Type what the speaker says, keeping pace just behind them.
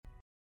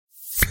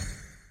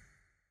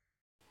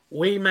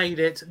We made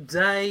it.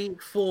 Day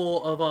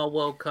 4 of our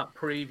World Cup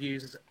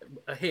previews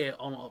here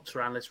on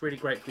Opta Analyst. Really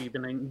grateful you've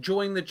been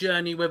enjoying the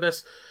journey with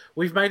us.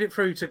 We've made it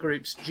through to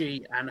groups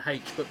G and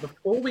H. But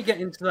before we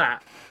get into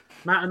that,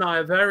 Matt and I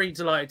are very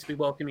delighted to be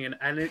welcoming in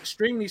an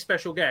extremely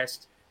special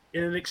guest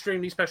in an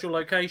extremely special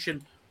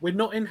location. We're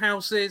not in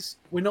houses,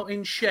 we're not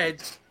in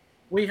sheds.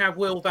 We have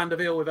Will van der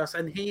Veel with us,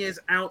 and he is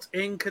out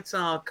in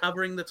Qatar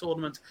covering the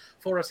tournament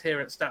for us here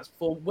at Stats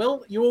Perform.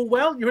 Will, you all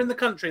well? You're in the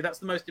country. That's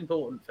the most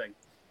important thing.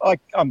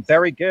 I'm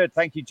very good.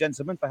 Thank you,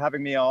 gentlemen, for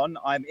having me on.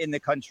 I'm in the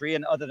country,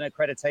 and other than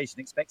accreditation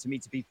expecting me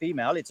to be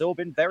female, it's all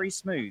been very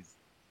smooth.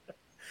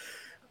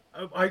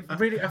 I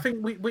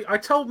think I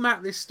told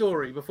Matt this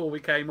story before we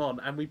came on,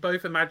 and we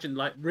both imagined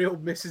like real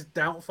Mrs.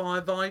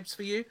 Doubtfire vibes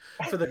for you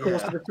for the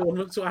course of the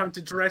tournament, so having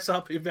to dress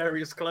up in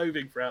various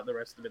clothing throughout the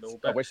rest of it all.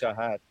 But I wish I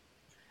had.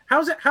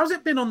 How's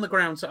it been on the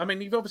ground? So, I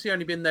mean, you've obviously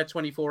only been there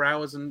 24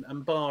 hours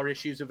and bar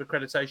issues of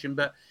accreditation,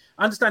 but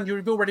I understand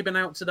you've already been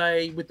out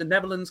today with the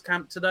Netherlands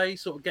camp today,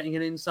 sort of getting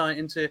an insight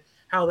into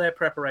how their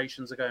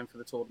preparations are going for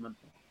the tournament.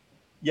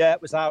 Yeah,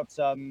 it was out.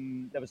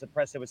 There was a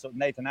presser with sort of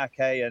Nathan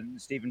Ake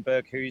and Stephen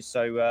Berghus.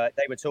 So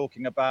they were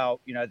talking about,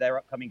 their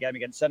upcoming game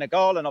against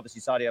Senegal and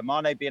obviously Sadio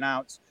Mane being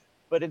out.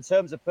 But in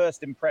terms of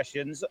first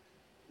impressions,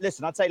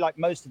 listen, I'd say like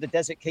most of the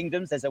desert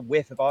kingdoms, there's a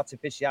whiff of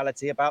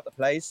artificiality about the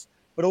place,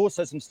 but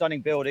also some stunning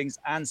buildings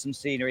and some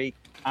scenery.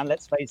 And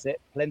let's face it,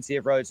 plenty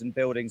of roads and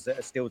buildings that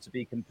are still to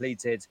be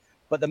completed.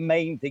 But the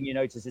main thing you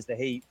notice is the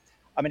heat.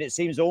 I mean, it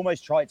seems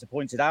almost trite to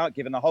point it out,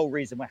 given the whole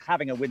reason we're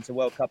having a Winter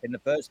World Cup in the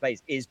first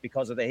place is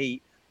because of the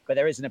heat. But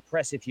there is an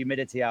oppressive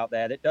humidity out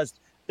there that does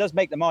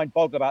make the mind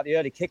boggle about the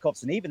early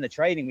kickoffs and even the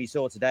training we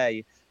saw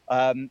today.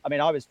 I mean,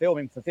 I was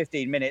filming for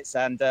 15 minutes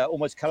and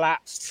almost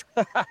collapsed.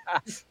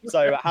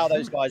 So how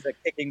those guys are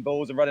kicking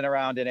balls and running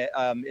around in it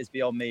is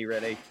beyond me,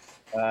 really.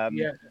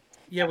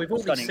 Yeah, we've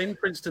already seen,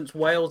 for instance,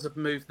 Wales have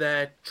moved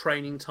their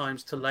training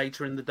times to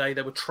later in the day.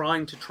 They were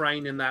trying to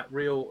train in that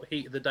real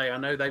heat of the day. I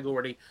know they've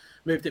already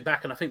moved it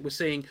back, and I think we're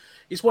seeing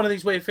it's one of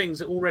these weird things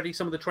that already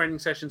some of the training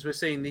sessions we're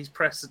seeing, these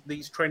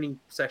training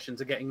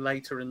sessions are getting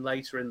later and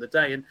later in the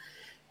day, and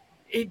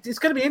it's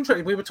going to be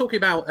interesting. We were talking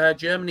about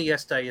Germany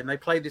yesterday, and they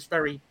played this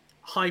very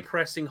high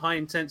pressing, high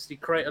intensity,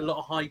 create a lot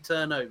of high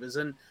turnovers,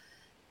 and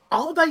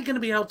are they going to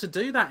be able to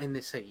do that in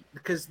this heat?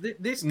 Because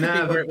this could be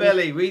but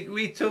Belly,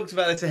 we talked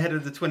about this ahead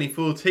of the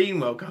 2014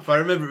 World Cup. I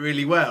remember it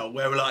really well,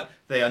 where we're like,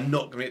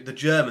 the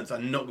Germans are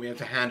not going to be able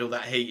to handle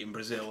that heat in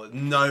Brazil. There's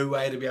no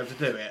way to be able to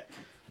do it.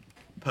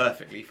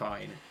 Perfectly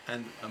fine,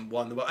 and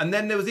won the world. And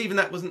then there was even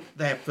that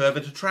they had further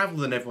to travel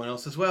than everyone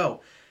else as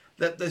well.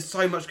 That there's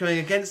so much going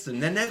against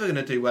them. They're never going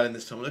to do well in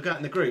this tournament. They'll go out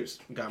in the groups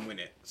and go and win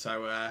it.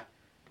 So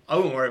I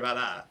wouldn't worry about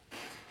that.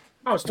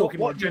 I was talking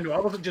more general. I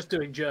wasn't just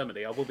doing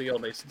Germany. I will be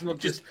honest. It's not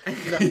just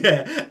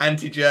yeah,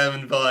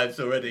 anti-German vibes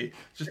already.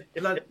 Just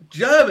like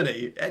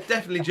Germany,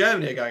 definitely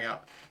Germany are going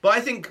up. But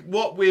I think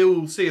what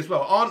we'll see as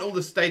well, aren't all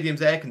the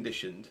stadiums air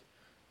conditioned?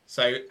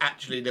 So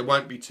actually, there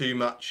won't be too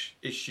much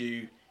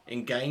issue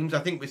in games. I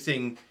think we're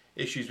seeing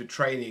issues with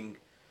training,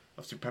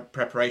 obviously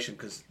preparation,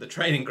 because the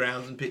training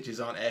grounds and pitches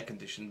aren't air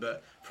conditioned.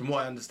 But from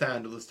what I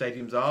understand, all the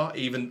stadiums are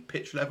even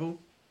pitch level.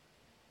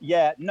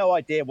 Yeah, no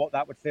idea what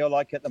that would feel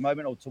like at the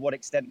moment or to what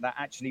extent that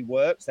actually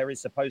works. There is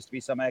supposed to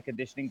be some air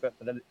conditioning, but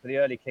for the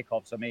early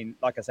kickoffs, I mean,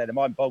 like I say, the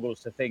mind boggles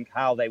to think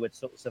how they would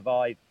sort of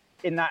survive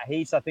in that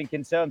heat. I think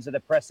in terms of the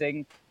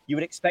pressing, you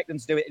would expect them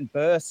to do it in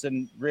bursts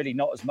and really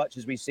not as much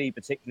as we see,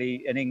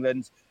 particularly in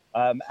England.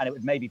 And it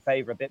would maybe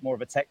favour a bit more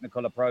of a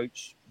technical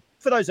approach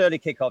for those early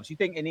kickoffs. You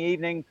think in the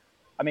evening,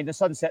 I mean, the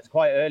sun sets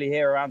quite early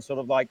here around sort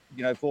of like,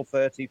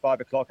 4:30, 5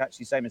 o'clock,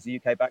 actually, same as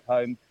the UK back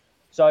home.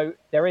 So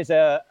there is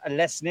a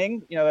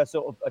lessening, a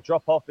sort of a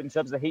drop off in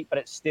terms of the heat, but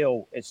it's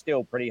still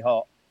pretty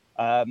hot.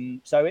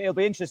 So it'll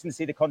be interesting to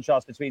see the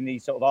contrast between the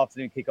sort of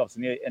afternoon kickoffs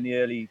and the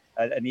early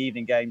and the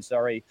evening games.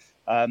 Sorry,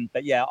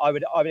 but yeah, I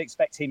would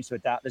expect teams to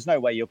adapt. There's no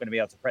way you're going to be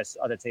able to press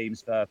other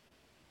teams for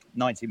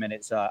 90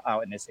 minutes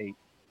out in this heat.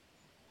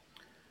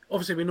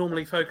 Obviously, we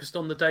normally focused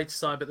on the data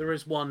side, but there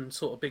is one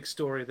sort of big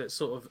story that's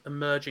sort of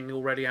emerging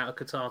already out of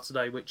Qatar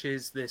today, which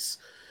is this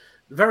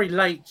very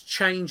late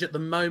change at the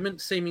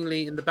moment,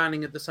 seemingly in the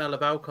banning of the sale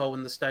of alcohol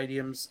in the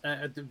stadiums.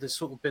 There's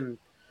sort of been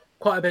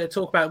quite a bit of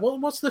talk about it.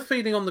 What's the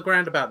feeling on the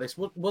ground about this?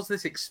 Was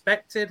this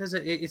expected? Is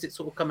it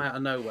sort of come out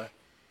of nowhere?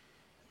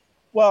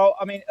 Well,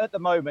 I mean, at the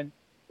moment,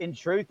 in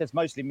truth, there's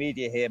mostly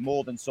media here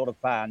more than sort of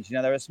fans.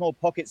 There are small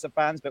pockets of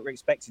fans, but we're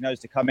expecting those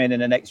to come in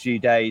the next few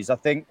days. I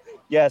think,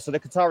 so the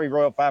Qatari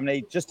royal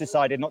family just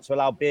decided not to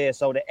allow beer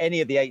sold at any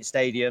of the 8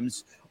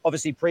 stadiums.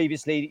 Obviously,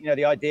 previously,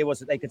 the idea was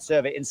that they could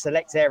serve it in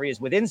select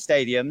areas within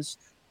stadiums,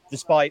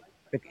 despite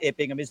it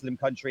being a Muslim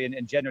country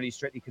and generally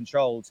strictly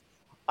controlled.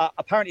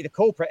 Apparently, the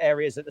corporate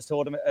areas at the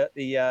tournament, at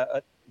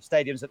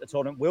stadiums at the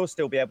tournament, will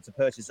still be able to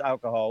purchase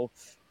alcohol.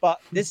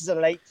 But this is a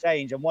late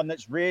change and one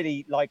that's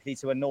really likely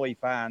to annoy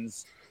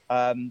fans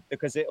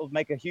because it will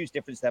make a huge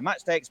difference to their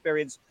match day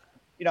experience.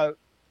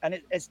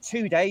 And it's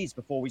 2 days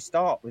before we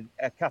start with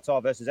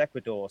Qatar versus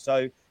Ecuador.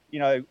 So,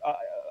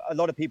 a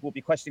lot of people will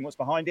be questioning what's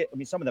behind it. I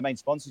mean, some of the main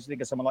sponsors, you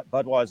think of someone like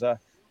Budweiser,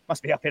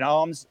 must be up in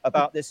arms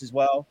about this as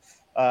well.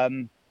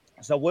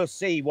 So we'll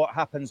see what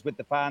happens with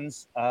the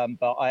fans,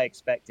 but I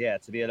expect,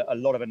 to be a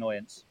lot of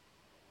annoyance.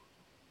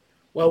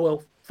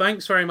 Well,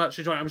 thanks very much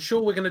for joining. I'm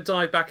sure we're going to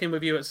dive back in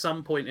with you at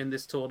some point in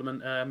this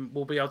tournament.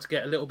 We'll be able to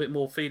get a little bit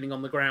more feeling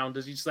on the ground,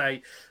 as you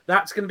say.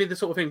 That's going to be the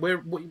sort of thing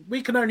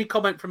we can only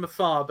comment from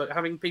afar, but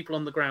having people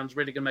on the ground is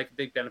really going to make a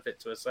big benefit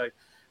to us. So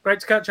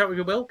great to catch up with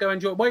you, Will. Go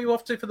enjoy. Where are you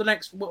off to for the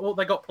next? What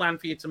they got planned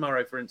for you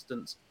tomorrow, for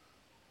instance?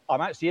 I'm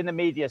actually in the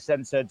media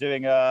centre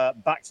doing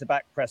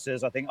back-to-back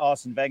pressers. I think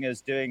Arsene Wenger's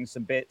doing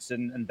some bits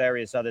and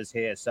various others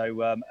here. So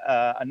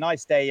a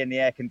nice day in the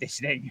air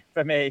conditioning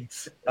for me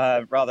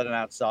rather than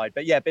outside.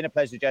 But yeah, been a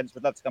pleasure, gents.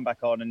 Would love to come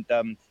back on.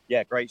 And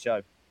great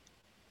show.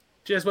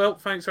 Cheers, Will.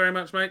 Thanks very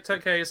much, mate.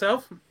 Take care of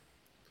yourself.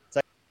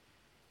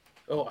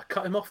 Oh, I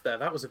cut him off there.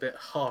 That was a bit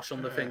harsh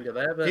on the finger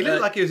there. But, he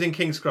looked like he was in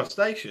King's Cross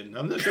Station.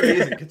 I'm not sure he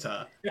is in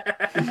Qatar.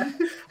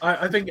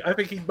 I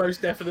think he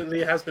most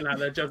definitely has been out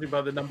there, judging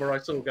by the number I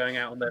saw going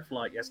out on their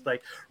flight yesterday.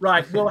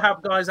 Right, we'll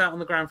have guys out on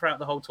the ground throughout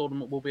the whole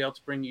tournament. We'll be able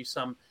to bring you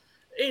some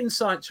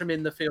insights from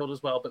in the field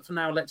as well. But for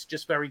now, let's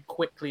just very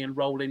quickly and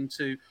roll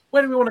into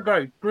where do we want to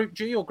go? Group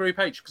G or Group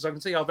H? Because I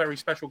can see our very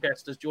special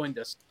guest has joined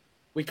us.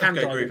 We can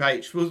go Group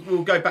H.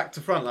 We'll go back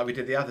to front like we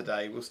did the other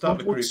day. We'll start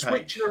with Group H. We'll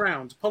switch it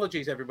around.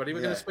 Apologies, everybody.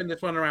 We're going to spin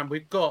this one around.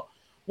 We've got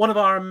one of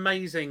our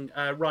amazing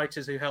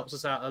writers who helps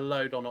us out a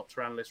load on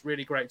Opta Analyst.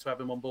 Really great to have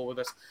him on board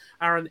with us.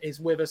 Aaron is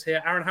with us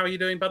here. Aaron, how are you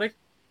doing, buddy?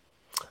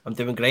 I'm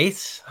doing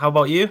great. How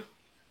about you?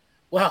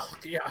 Well,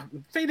 yeah,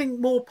 I'm feeling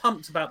more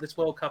pumped about this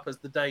World Cup as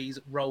the days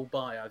roll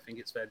by, I think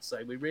it's fair to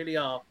say. We really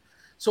are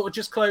sort of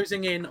just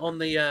closing in on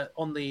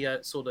the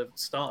sort of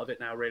start of it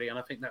now, really, and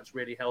I think that's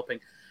really helping.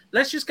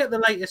 Let's just get the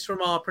latest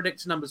from our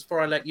predictor numbers before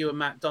I let you and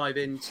Matt dive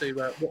into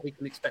what we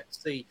can expect to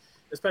see,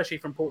 especially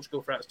from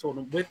Portugal throughout this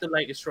tournament, with the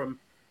latest from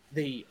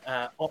the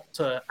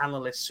Opta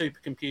Analyst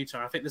supercomputer.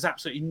 I think there's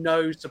absolutely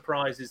no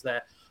surprises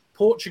there.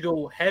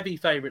 Portugal, heavy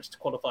favourites to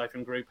qualify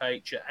from Group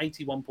H at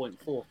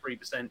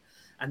 81.43%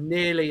 and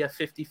nearly a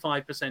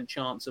 55%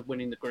 chance of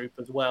winning the group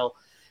as well.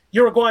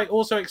 Uruguay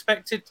also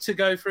expected to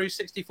go through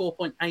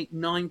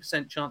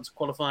 64.89% chance of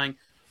qualifying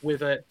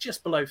with a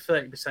just below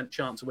 30%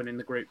 chance of winning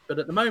the group. But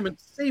at the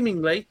moment,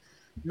 seemingly,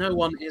 no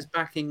one is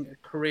backing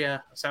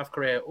South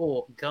Korea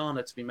or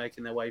Ghana to be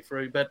making their way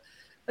through. But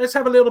let's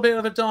have a little bit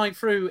of a dive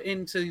through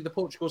into the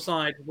Portugal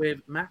side with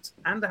Matt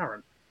and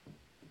Aaron.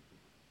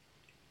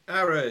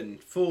 Aaron,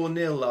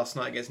 4-0 last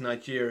night against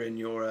Nigeria in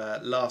your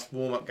last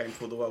warm-up game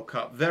for the World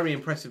Cup. Very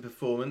impressive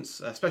performance,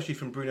 especially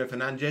from Bruno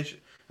Fernandes.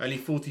 Only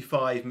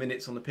 45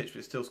 minutes on the pitch,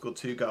 but still scored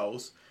 2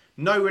 goals.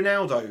 No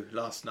Ronaldo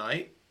last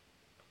night.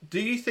 Do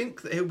you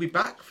think that he'll be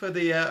back for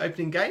the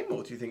opening game,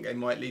 or do you think they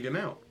might leave him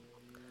out?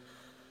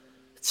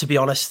 To be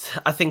honest,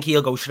 I think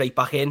he'll go straight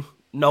back in.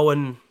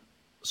 Knowing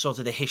sort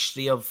of the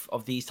history of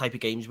these type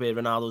of games where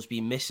Ronaldo's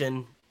been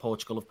missing,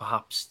 Portugal have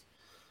perhaps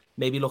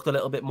maybe looked a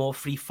little bit more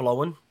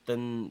free-flowing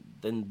than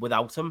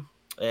without him,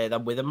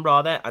 than with him,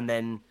 rather. And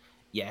then,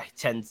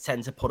 tend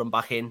to put him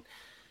back in.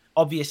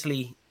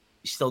 Obviously,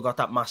 he's still got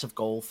that massive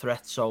goal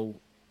threat,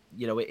 so,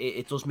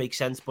 it does make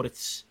sense, but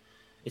it's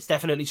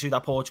definitely true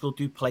that Portugal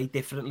do play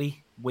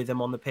differently with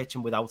him on the pitch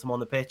and without him on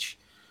the pitch.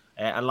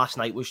 And last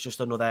night was just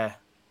another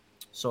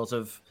sort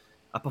of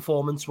a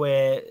performance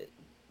where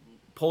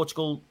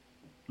Portugal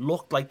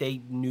looked like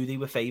they knew they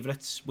were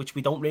favourites, which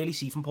we don't really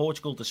see from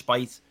Portugal,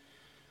 despite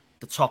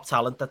the top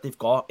talent that they've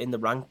got in the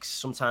ranks.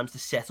 Sometimes they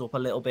set up a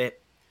little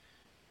bit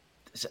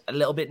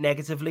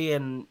negatively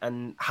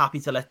and happy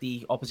to let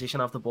the opposition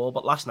have the ball.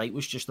 But last night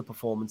was just a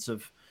performance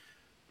of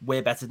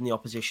we're better than the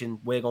opposition.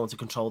 We're going to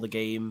control the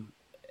game.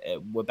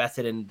 We're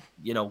better in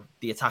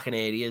the attacking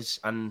areas,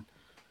 and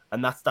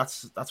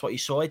that's what you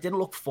saw. It didn't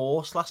look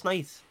forced last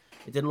night.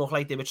 It didn't look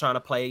like they were trying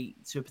to play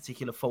to a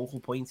particular focal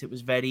point. It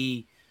was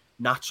very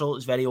natural. It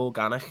was very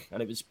organic,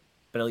 and it was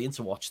brilliant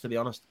to watch, to be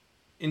honest.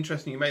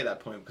 Interesting you made that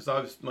point,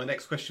 because my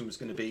next question was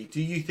going to be: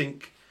 do you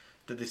think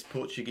that this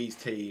Portuguese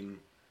team,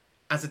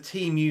 as a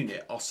team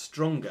unit, are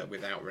stronger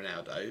without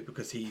Ronaldo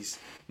because he's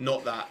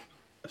not that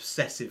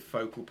obsessive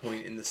focal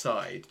point in the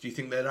side? Do you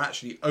think that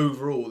actually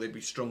overall they'd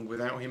be stronger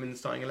without him in the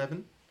starting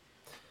 11?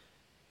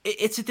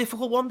 It's a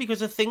difficult one,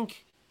 because I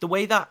think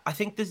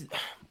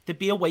there'd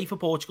be a way for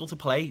Portugal to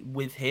play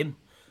with him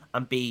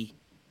and be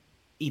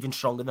even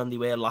stronger than they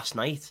were last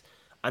night,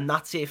 and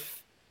that's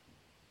if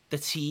the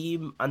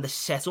team and the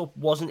setup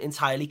wasn't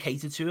entirely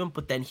catered to him,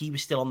 but then he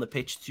was still on the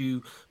pitch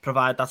to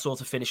provide that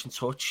sort of finishing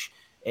touch.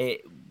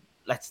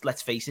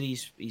 Let's face it,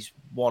 he's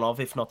one of,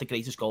 if not the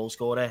greatest goal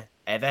scorer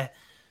ever.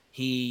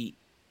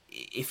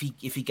 If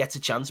he gets a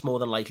chance, more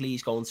than likely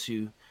he's going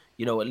to,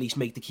 at least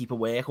make the keeper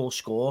work or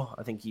score.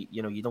 I think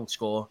you don't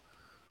score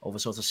over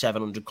sort of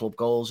 700 club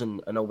goals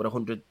and over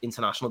 100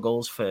 international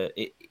goals for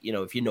it,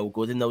 if you're no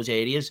good in those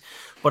areas.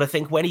 But I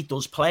think when he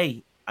does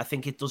play, I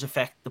think it does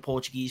affect the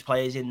Portuguese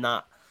players in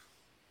that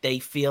they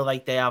feel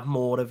like they have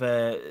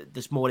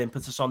there's more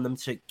impetus on them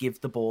to give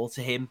the ball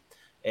to him,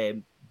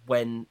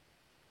 when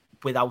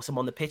without him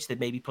on the pitch, they'd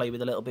maybe play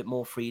with a little bit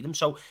more freedom.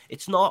 So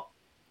it's not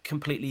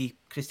completely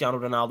Cristiano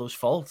Ronaldo's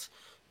fault,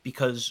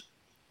 because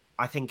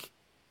I think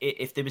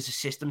if there was a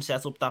system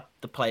set up that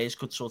the players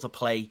could sort of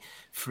play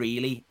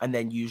freely and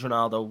then use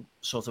Ronaldo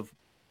sort of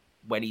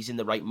when he's in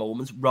the right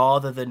moments,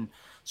 rather than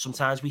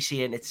sometimes we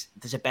see it and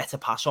there's a better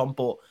pass on,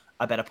 but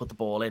I better put the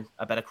ball in.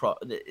 I better cross.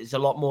 It's a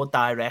lot more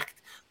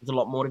direct. There's a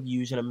lot more of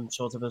using him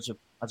sort of as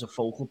a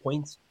focal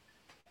point.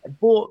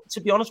 But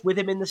to be honest, with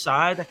him in the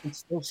side, I can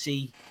still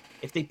see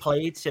if they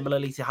played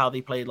similarly to how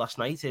they played last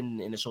night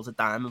in a sort of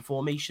diamond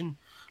formation.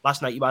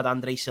 Last night you had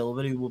Andre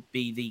Silva, who would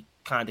be the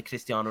kind of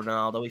Cristiano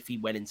Ronaldo if he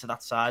went into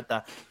that side,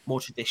 that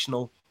more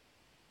traditional,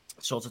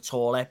 sort of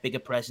taller, bigger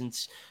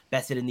presence,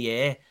 better in the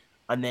air,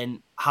 and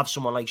then have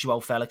someone like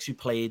João Felix who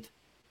played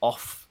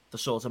off the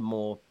sort of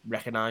more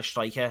recognised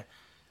striker.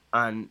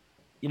 And,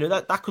 you know,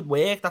 that could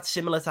work. That's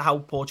similar to how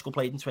Portugal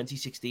played in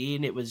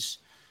 2016. It was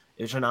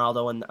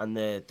Ronaldo and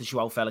the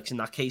João Felix in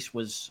that case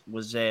was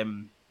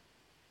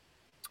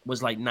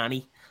like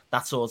Nani,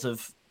 that sort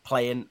of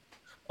playing,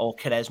 or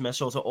Quaresma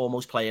sort of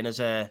almost playing as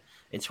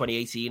in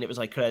 2018 it was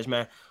like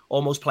Quaresma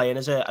almost playing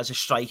as a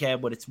striker,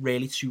 but it's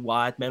really two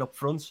wide men up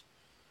front.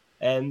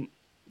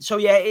 So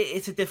yeah,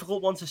 it's a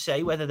difficult one to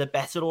say whether they're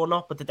better or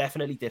not, but they're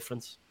definitely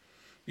different.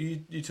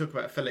 You talk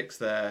about Felix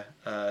there.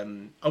 I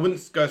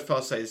wouldn't go as far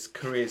as say his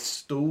career's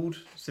stalled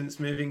since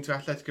moving to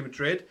Atletico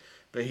Madrid,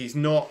 but he's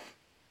not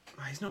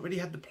really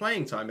had the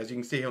playing time, as you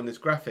can see here on this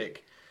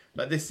graphic.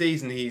 Like this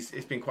season,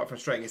 it's been quite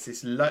frustrating. It's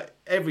this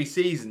every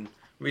season,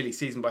 really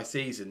season by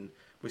season,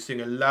 we're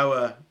seeing a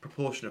lower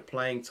proportion of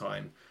playing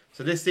time.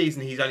 So this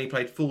season, he's only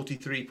played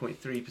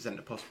 43.3%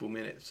 of possible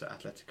minutes at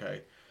Atletico.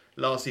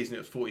 Last season, it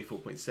was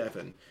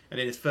 44.7%. And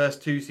in his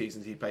first two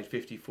seasons, he played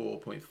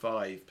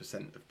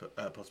 54.5%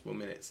 of possible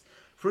minutes.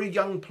 For a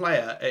young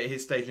player at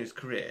his stage in his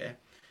career,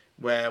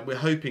 where we're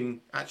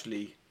hoping,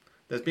 actually,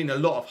 there's been a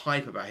lot of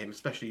hype about him,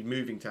 especially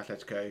moving to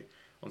Atletico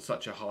on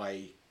such a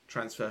high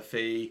transfer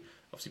fee,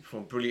 obviously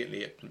performed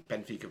brilliantly at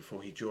Benfica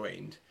before he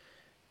joined.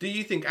 Do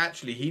you think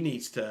actually he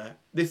needs to...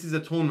 This is a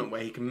tournament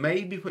where he can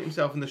maybe put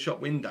himself in the shop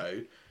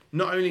window,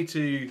 not only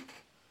to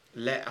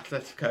let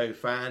Atletico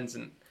fans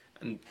and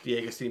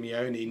Diego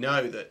Simeone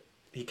know that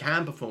he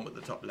can perform at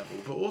the top level,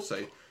 but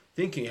also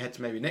thinking ahead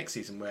to maybe next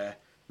season where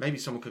maybe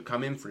someone could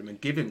come in for him and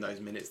give him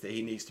those minutes that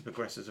he needs to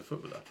progress as a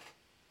footballer.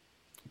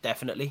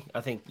 Definitely.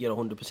 I think you're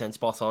 100%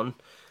 spot on.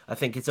 I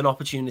think it's an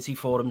opportunity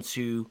for him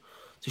to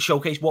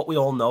showcase what we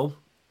all know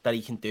that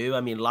he can do.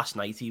 I mean, last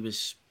night he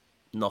was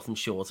nothing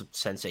short of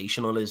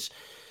sensational.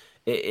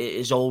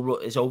 His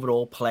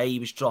overall play, he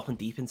was dropping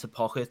deep into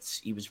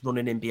pockets, he was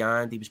running in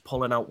behind, he was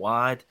pulling out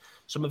wide.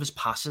 Some of his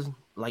passes,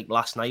 like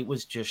last night,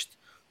 was just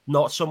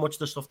not so much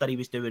the stuff that he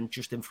was doing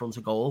just in front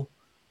of goal,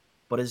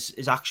 but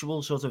his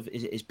actual sort of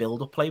his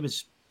build-up play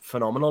was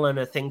phenomenal. And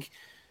I think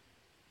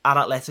at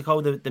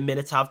Atletico, the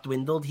minutes have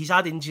dwindled. He's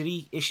had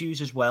injury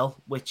issues as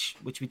well, which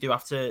we do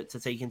have to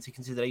take into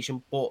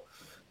consideration. But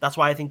that's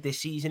why I think this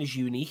season is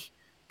unique,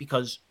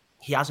 because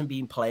he hasn't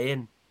been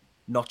playing,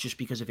 not just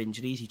because of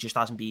injuries. He just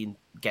hasn't been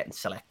getting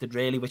selected,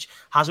 really, which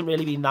hasn't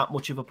really been that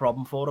much of a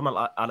problem for him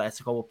at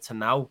Atletico up to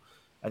now.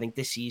 I think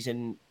this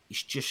season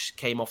he's just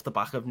came off the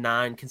back of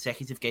 9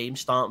 consecutive games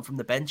starting from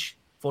the bench,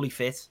 fully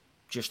fit,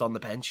 just on the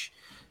bench.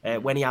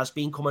 When he has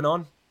been coming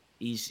on,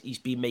 he's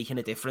been making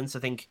a difference. I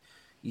think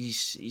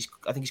he's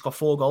got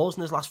 4 goals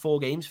in his last 4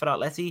 games for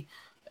Atleti.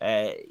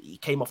 He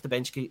came off the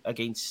bench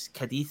against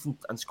Cadiz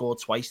and scored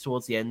twice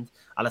towards the end.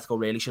 Atletico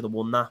really should have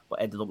won that,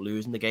 but ended up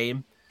losing the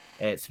game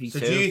 3-2. So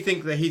do you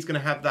think that he's going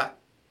to have that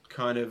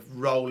kind of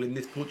role in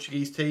this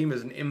Portuguese team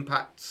as an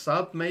impact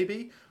sub,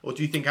 maybe? Or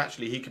do you think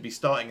actually he could be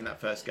starting in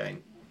that first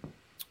game?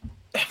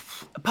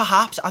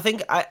 Perhaps. I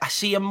think I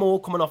see him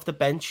more coming off the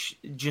bench,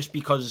 just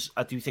because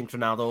I do think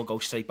Ronaldo will go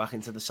straight back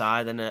into the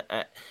side. And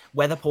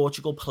whether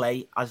Portugal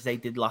play as they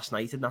did last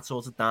night in that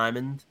sort of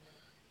diamond,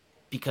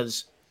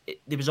 because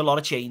there was a lot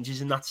of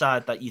changes in that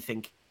side that you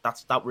think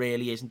that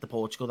really isn't the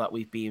Portugal that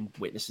we've been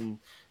witnessing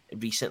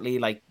recently.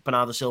 Like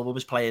Bernardo Silva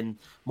was playing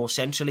more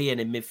centrally and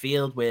in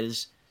midfield,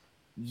 whereas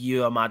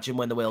you imagine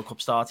when the World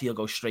Cup starts, he'll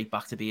go straight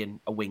back to being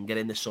a winger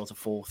in this sort of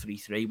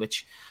 4-3-3,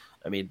 which,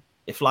 I mean,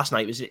 if last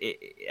night was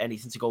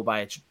anything to go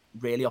by, it's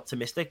really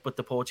optimistic. But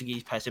the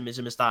Portuguese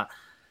pessimism is that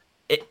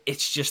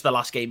it's just the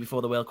last game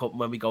before the World Cup, and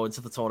when we go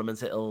into the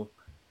tournament, it'll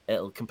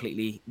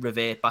completely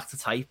revert back to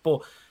type.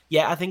 But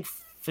yeah, I think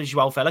for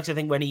João Felix, I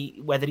think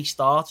whether he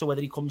starts or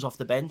whether he comes off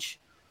the bench,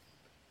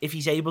 if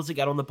he's able to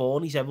get on the ball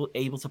and he's able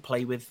to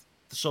play with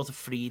the sort of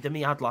freedom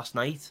he had last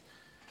night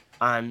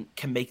and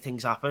can make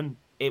things happen,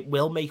 it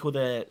will make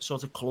other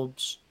sort of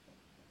clubs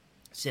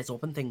sit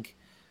up and think,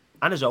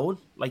 and his own,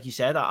 like you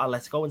said,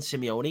 Atletico and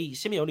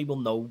Simeone will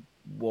know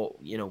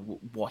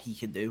what he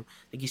can do.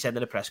 I think he said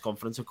in a press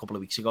conference a couple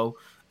of weeks ago,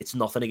 it's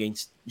nothing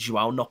against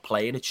João not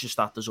playing. It's just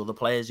that there's other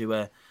players who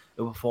are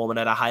performing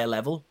at a higher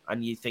level,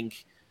 and you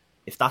think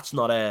if that's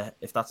not a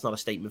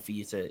statement for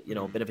you to,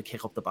 a bit of a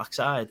kick up the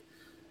backside.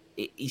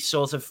 He's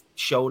sort of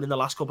shown in the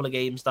last couple of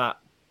games that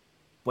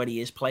when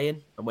he is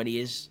playing and when he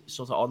is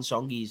sort of on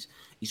song, he's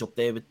up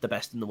there with the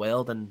best in the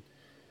world, and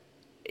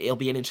it'll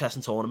be an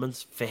interesting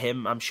tournament for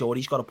him. I'm sure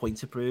he's got a point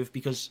to prove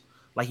because,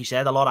 like you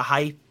said, a lot of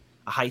hype,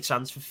 a high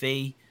transfer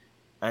fee.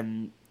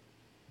 and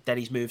then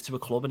he's moved to a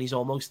club, and he's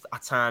almost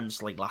at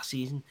times like last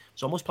season,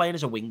 he's almost playing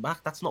as a wing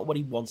back. That's not what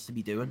he wants to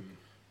be doing.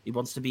 He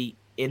wants to be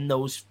in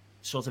those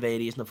sort of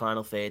areas in the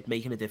final third,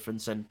 making a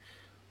difference and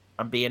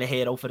being a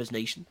hero for his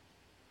nation.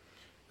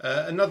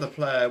 Another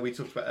player we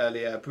talked about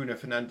earlier, Bruno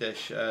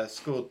Fernandes,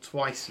 scored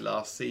twice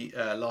last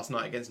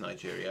night against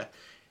Nigeria.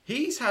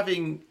 He's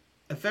having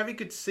a very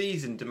good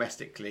season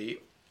domestically.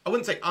 I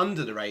wouldn't say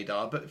under the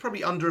radar, but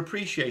probably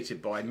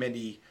underappreciated by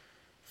many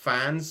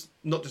fans,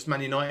 not just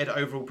Man United,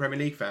 overall Premier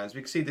League fans.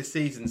 We can see this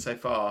season so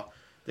far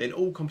that in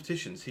all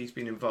competitions he's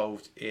been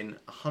involved in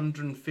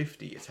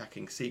 150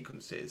 attacking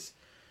sequences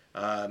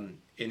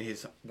in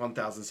his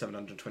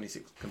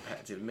 1,726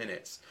 competitive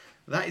minutes.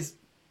 That is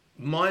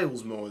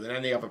miles more than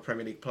any other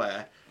Premier League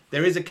player.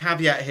 There is a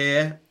caveat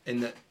here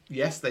in that,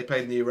 yes, they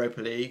played in the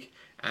Europa League,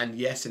 and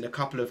yes, in a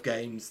couple of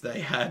games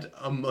they had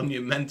a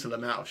monumental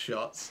amount of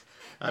shots.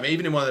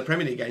 Even in one of the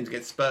Premier League games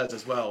against Spurs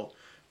as well.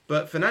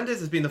 But Fernandes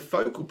has been the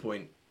focal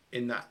point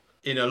in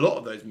a lot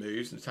of those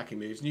moves, attacking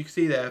moves. And you can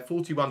see there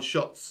 41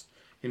 shots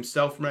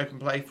himself from open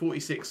play,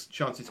 46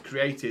 chances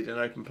created in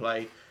open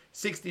play,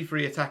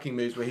 63 attacking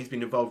moves where he's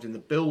been involved in the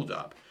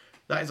build-up.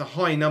 That is a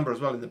high number as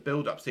well in the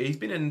build-up. So he's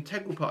been an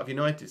integral part of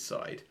United's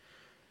side.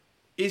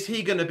 Is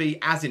he going to be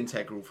as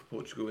integral for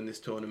Portugal in this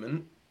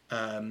tournament?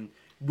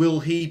 Will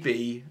he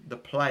be the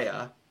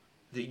player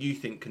that you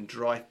think can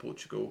drive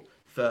Portugal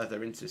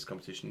further into this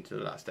competition to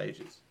the last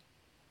stages?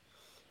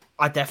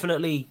 I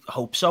definitely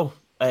hope so.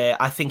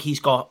 I think he's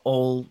got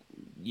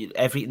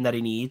everything that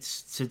he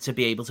needs to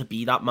be able to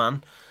be that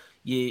man.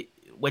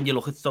 When you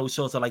look at those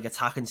sort of like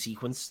attack and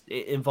sequence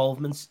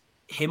involvements,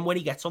 him when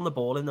he gets on the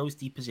ball in those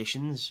deep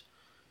positions,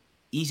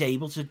 he's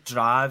able to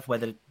drive,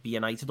 whether it be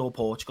United or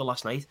Portugal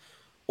last night,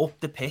 up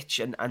the pitch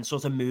and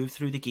sort of move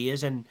through the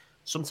gears. And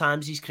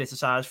sometimes he's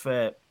criticised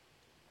for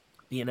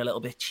being a little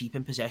bit cheap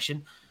in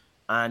possession,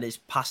 and his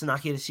passing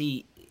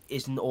accuracy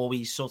isn't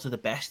always sort of the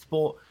best.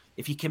 But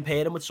if you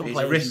compare him with some players...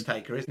 He's a risk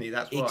taker, isn't he?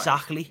 That's why.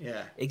 Exactly.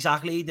 Yeah.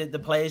 Exactly. The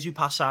players who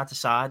pass side to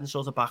side and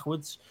sort of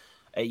backwards,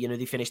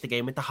 they finish the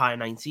game with the high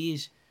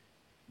 90s.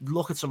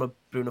 Look at some of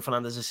Bruno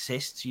Fernandes'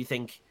 assists. You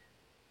think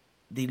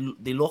they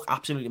look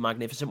absolutely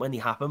magnificent when they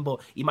happen,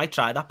 but he might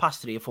try that pass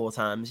 3 or 4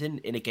 times in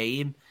a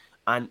game,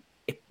 and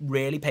it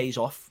really pays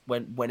off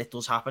when it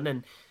does happen.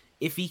 And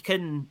if he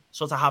can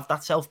sort of have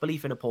that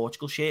self-belief in a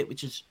Portugal shirt,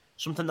 which is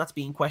something that's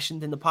been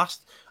questioned in the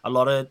past, a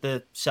lot of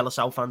the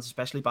Seleção fans,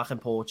 especially back in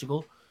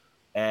Portugal,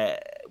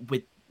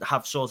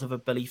 have sort of a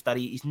belief that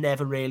he's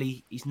never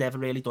really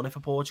done it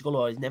for Portugal,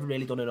 or he's never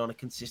really done it on a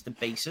consistent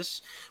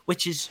basis,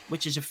 which is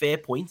a fair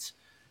point.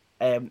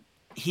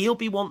 He'll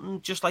be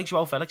wanting, just like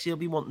João Felix, he'll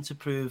be wanting to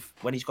prove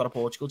when he's got a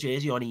Portugal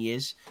jersey on, he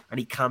is, and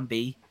he can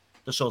be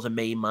the sort of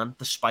main man,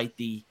 despite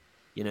the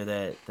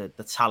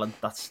talent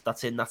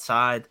that's in that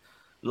side.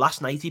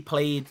 Last night he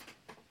played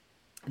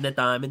in the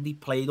diamond. He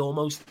played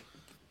almost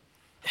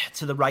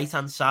to the right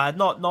hand side,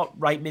 not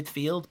right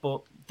midfield,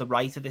 but the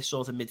right of this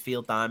sort of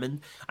midfield diamond,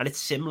 and it's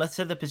similar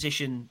to the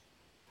position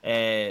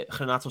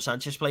Renato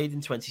Sanchez played in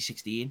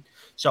 2016.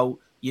 So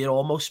you're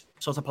almost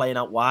sort of playing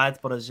out wide,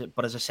 but as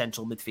a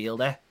central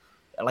midfielder,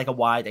 like a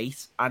wide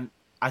 8. And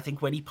I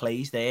think when he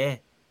plays there,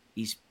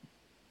 he's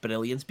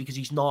brilliant, because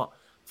he's not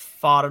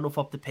far enough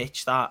up the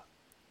pitch that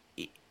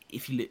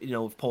if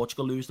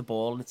Portugal lose the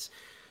ball, and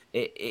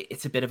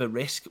it's a bit of a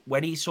risk.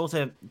 When he's sort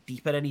of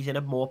deeper and he's in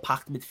a more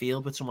packed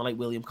midfield with someone like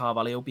William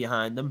Carvalho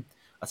behind him,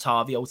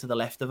 Otavio to the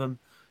left of him,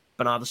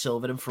 Bernardo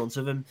Silva in front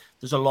of him,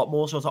 there's a lot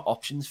more sort of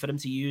options for him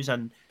to use,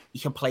 and he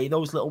can play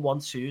those little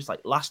 1-2s.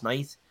 Like last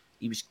night,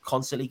 he was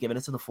constantly giving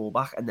it to the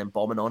fullback and then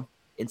bombing on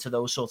into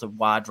those sort of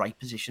wide right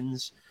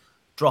positions,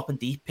 dropping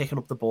deep, picking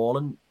up the ball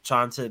and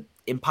trying to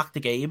impact the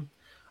game.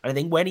 And I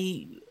think when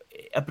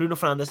a Bruno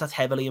Fernandes that's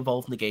heavily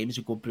involved in the game is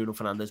a good Bruno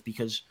Fernandes,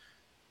 because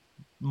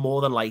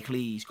more than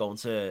likely he's going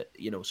to,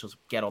 sort of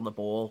get on the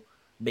ball,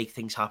 make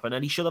things happen.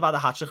 And he should have had a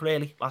hat-trick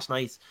really last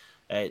night.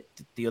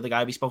 The other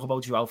guy we spoke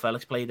about, João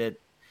Felix, played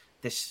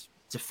this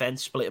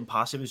defence split and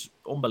pass. It was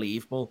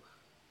unbelievable.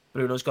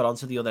 Bruno's got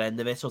onto the other end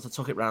of it, sort of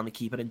took it round the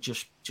keeper and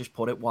just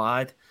put it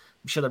wide.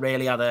 We should have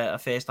really had a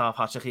first half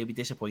hat-trick. He'll be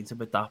disappointed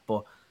with that.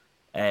 But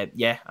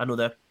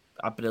another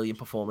brilliant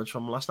performance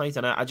from last night.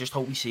 And I just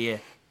hope we see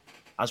it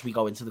as we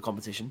go into the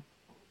competition.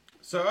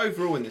 So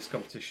overall in this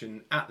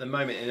competition, at the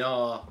moment in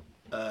our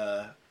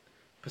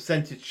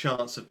percentage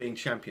chance of being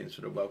champions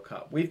for the World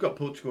Cup, we've got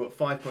Portugal at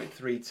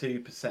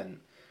 5.32%.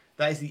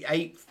 That is the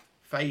 8th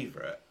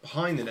favourite,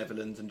 behind the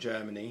Netherlands and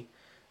Germany,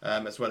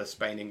 as well as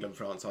Spain, England,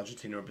 France,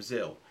 Argentina and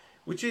Brazil,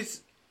 which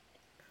is...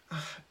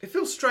 it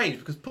feels strange,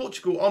 because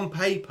Portugal on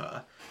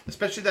paper,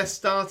 especially their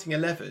starting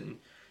 11,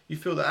 you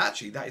feel that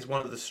actually that is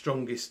one of the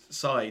strongest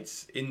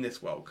sides in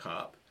this World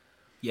Cup.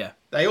 Yeah.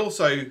 They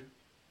also...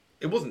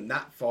 it wasn't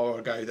that far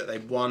ago that they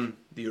won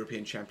the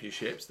European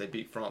Championships. They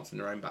beat France in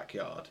their own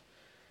backyard.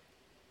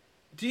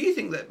 Do you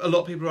think that a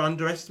lot of people are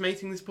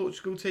underestimating this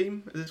Portugal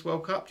team at this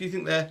World Cup? Do you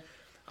think they're...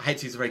 I hate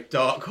to use the very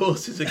dark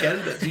horses again,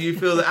 but do you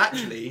feel that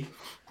actually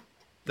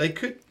they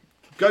could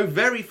go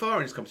very far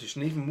in this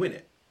competition and even win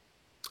it?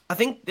 I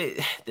think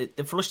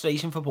the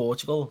frustration for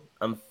Portugal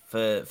and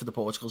for the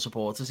Portugal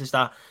supporters is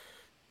that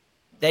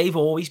they've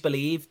always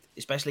believed,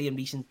 especially in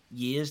recent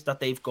years, that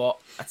they've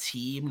got a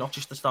team, not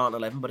just the starting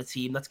 11, but a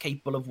team that's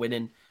capable of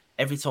winning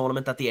every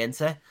tournament that they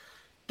enter.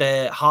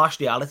 The harsh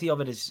reality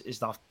of it is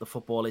that the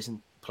football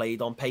isn't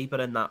played on paper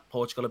and that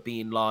Portugal have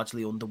been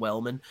largely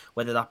underwhelming,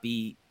 whether that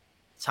be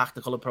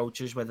tactical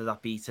approaches, whether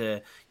that be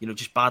to,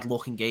 just bad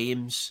luck in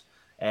games,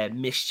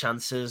 missed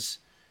chances.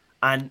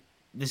 And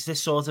there's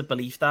this sort of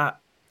belief that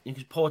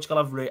because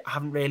Portugal they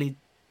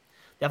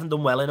haven't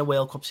done well in a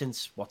World Cup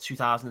since,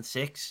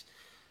 2006.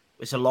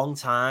 It's a long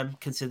time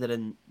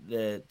considering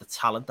the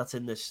talent that's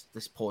in this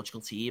Portugal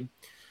team.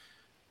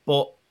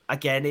 But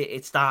again,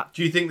 it's that.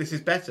 Do you think this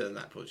is better than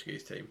that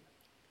Portuguese team?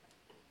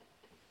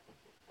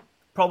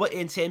 Probably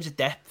in terms of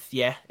depth,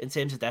 yeah. In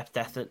terms of depth,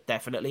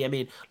 definitely. I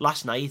mean,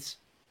 last night,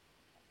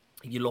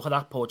 you look at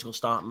that Portugal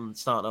starting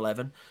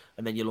 11,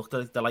 and then you look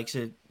at the likes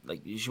of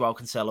like João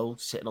Cancelo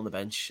sitting on the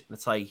bench, and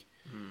it's like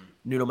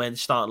Nuno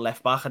Mendes starting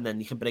left back, and then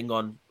you can bring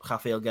on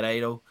Rafael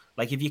Guerreiro.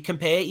 Like if you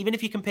compare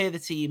the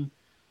team,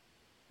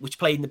 which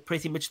played in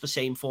pretty much the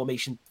same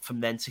formation from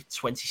then to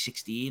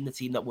 2016, the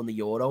team that won the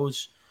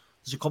Euros.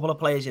 There's a couple of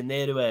players in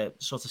there who are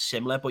sort of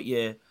similar, but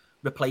you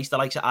replace the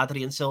likes of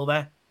Adrian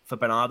Silva for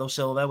Bernardo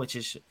Silva, which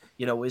is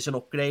an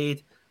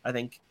upgrade. I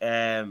think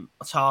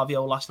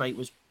Otavio last night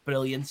was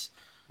brilliant.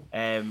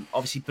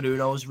 Obviously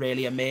Bruno's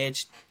really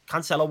emerged.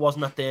 Cancelo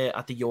wasn't at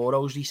the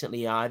Euros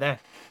recently either,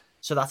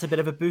 so that's a bit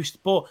of a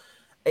boost. But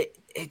it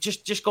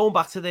just going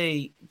back to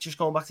the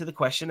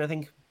question, I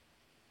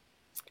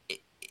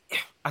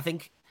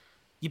think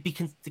you'd be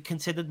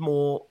considered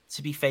more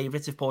to be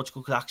favourites if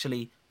Portugal could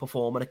actually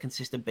perform on a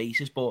consistent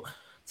basis. But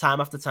time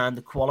after time,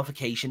 the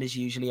qualification is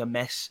usually a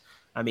mess.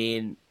 I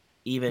mean,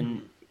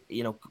 even,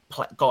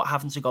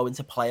 having to go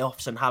into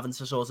playoffs and having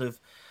to sort of,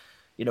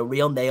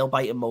 real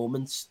nail-biting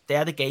moments. They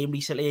had a game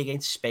recently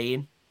against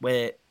Spain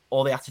where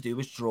all they had to do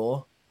was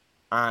draw.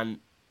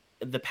 And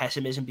the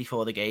pessimism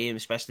before the game,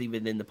 especially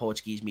within the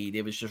Portuguese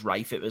media, was just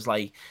rife. It was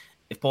like,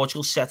 if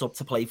Portugal set up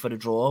to play for a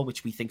draw,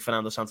 which we think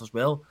Fernando Santos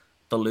will,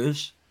 they'll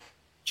lose.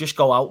 Just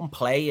go out and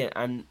play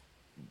and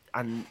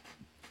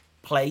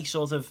play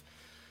sort of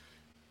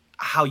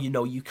how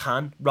you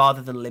can,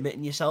 rather than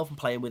limiting yourself and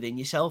playing within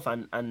yourself.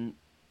 And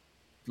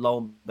lo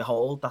and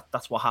behold,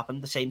 that's what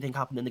happened. The same thing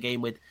happened in the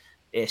game with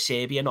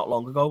Serbia not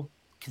long ago.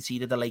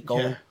 Conceded a late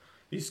goal. Yeah.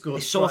 He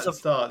scored right at the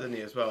start, didn't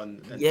he, as well?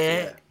 And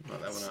yeah,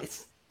 that one up.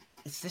 It's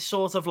this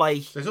sort of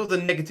like... So it's all the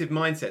negative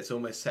mindset's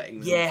almost setting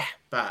them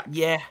back.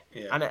 Yeah.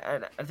 And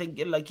I think,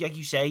 like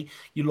you say,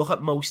 you look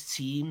at most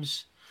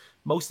teams,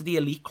 most of the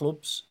elite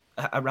clubs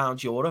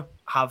around Europe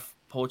have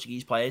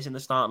Portuguese players in the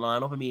starting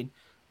lineup. I mean,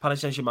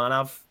 Paris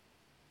Saint-Germain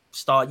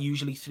start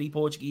usually 3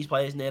 Portuguese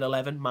players in their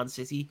 11. Man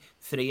City,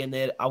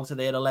 3 out of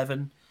their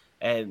 11.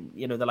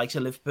 The likes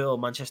of Liverpool,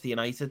 Manchester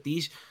United.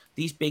 These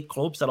big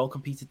clubs that all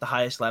compete at the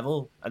highest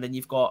level, and then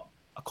you've got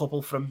a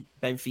couple from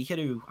Benfica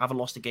who haven't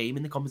lost a game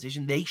in the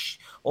competition.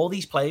 All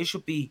these players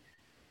should be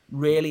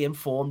really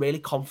informed, really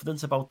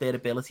confident about their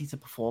ability to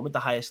perform at the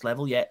highest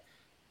level. Yet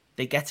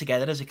they get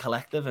together as a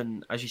collective,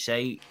 and as you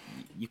say,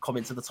 you come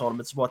into the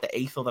tournament as the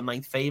 8th or the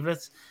 9th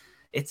favourite.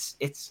 It's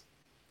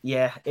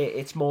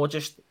more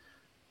just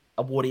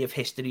a worry of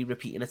history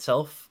repeating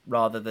itself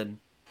rather than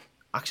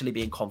actually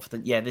being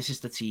confident. Yeah, this is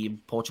the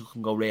team. Portugal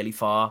can go really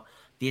far.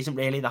 There isn't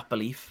really that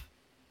belief.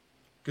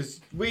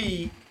 Because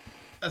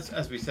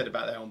as we said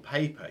about that on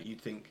paper, you'd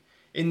think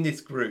in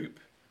this group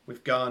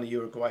with Ghana,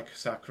 Uruguay,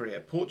 South Korea,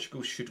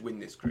 Portugal should win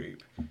this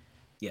group.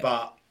 Yeah.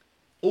 But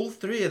all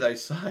 3 of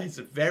those sides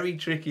are very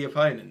tricky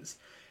opponents.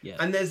 Yeah.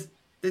 And there's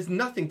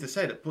nothing to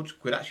say that Portugal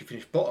could actually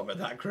finish bottom of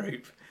that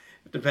group,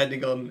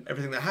 depending on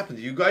everything that happens.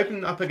 You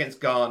open up against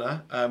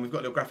Ghana. We've got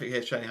a little graphic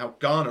here showing how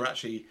Ghana are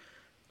actually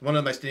one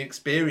of the most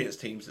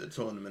inexperienced teams at the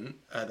tournament.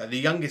 They're the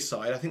youngest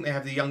side. I think they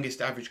have the youngest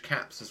average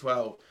caps as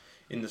well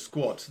in the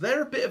squad. So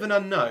they're a bit of an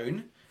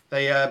unknown.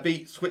 They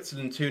beat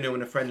Switzerland 2-0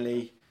 in a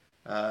friendly,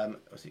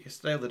 was it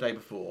yesterday or the day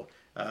before?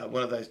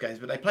 One of those games.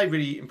 But they played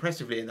really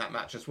impressively in that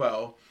match as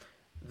well.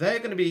 They're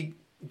going to be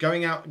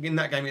going out in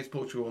that game against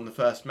Portugal on the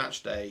first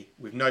match day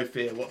with no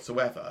fear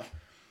whatsoever.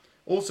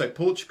 Also,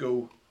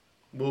 Portugal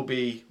will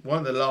be one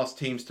of the last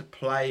teams to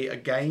play a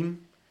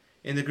game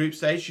in the group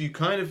stage. You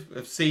kind of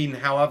have seen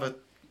how other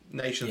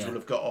nations will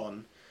have got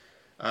on.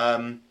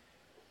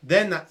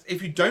 Then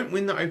if you don't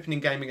win the opening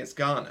game against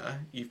Ghana,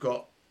 you've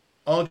got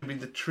arguably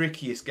the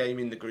trickiest game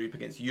in the group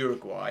against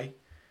Uruguay.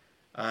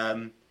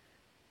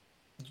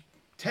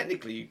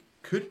 Technically, you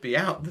could be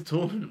out the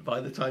tournament by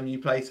the time you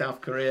play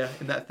South Korea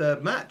in that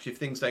 3rd match if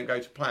things don't go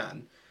to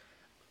plan.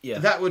 Yeah.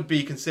 That would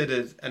be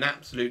considered an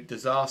absolute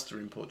disaster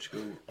in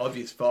Portugal,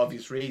 for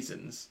obvious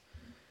reasons.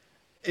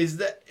 Is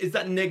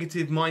that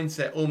negative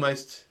mindset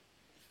almost...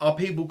 Are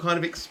people kind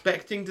of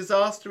expecting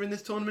disaster in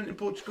this tournament in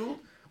Portugal?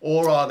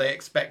 Or are they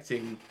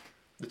expecting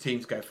the team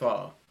to go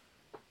far?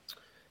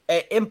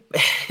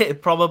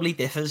 It probably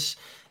differs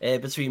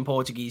between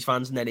Portuguese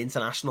fans and then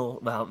international,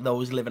 well,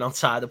 those living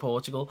outside of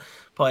Portugal.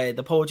 But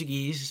the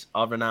Portuguese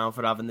are renowned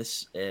for having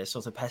this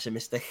sort of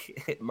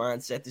pessimistic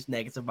mindset, this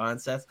negative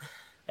mindset.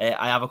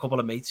 I have a couple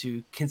of mates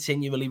who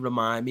continually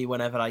remind me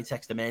whenever I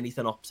text them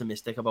anything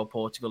optimistic about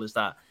Portugal is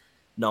that,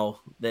 no,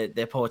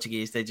 they're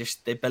Portuguese.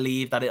 They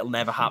believe that it'll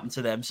never happen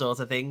to them, sort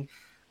of thing.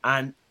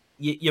 And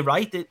you're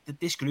right that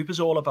this group is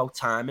all about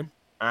timing.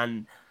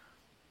 And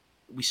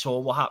we saw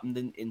what happened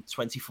in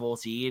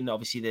 2014.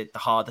 Obviously, the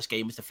hardest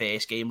game was the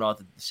first game rather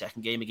than the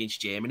second game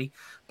against Germany.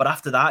 But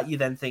after that, you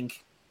then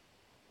think,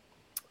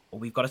 well,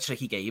 we've got a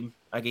tricky game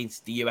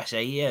against the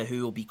USA here,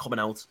 who will be coming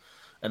out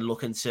and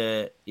looking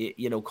to,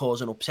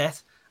 cause an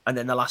upset. And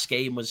then the last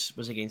game was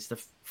against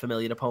the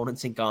familiar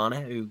opponents in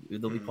Ghana, who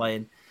they'll be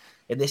playing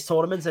in this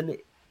tournament. And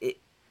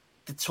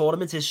the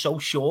tournament is so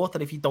short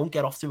that if you don't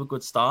get off to a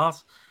good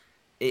start,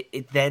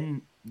 it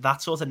then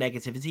that sort of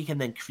negativity can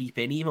then creep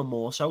in even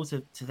more so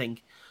to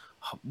think,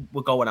 oh,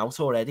 we're going out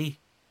already.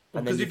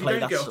 Well, because if you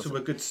don't get off to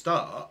a good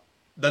start,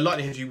 the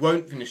likelihood you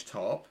won't finish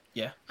top.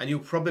 Yeah. And you'll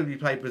probably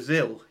play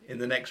Brazil in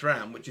the next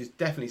round, which is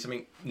definitely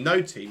something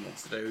no team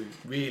wants to do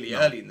really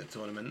early in the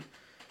tournament.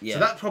 Yeah. So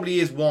that probably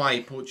is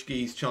why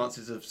Portuguese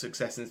chances of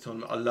success in this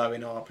tournament are low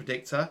in our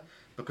predictor,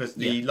 because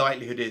the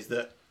likelihood is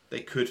that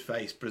they could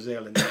face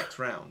Brazil in the next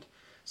round.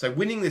 So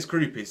winning this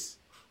group is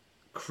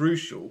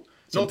crucial.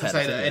 Not to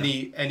say that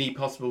any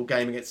possible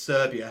game against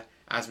Serbia,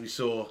 as we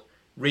saw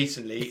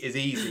recently, is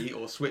easy,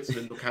 or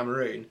Switzerland or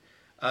Cameroon,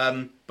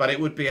 but it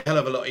would be a hell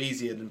of a lot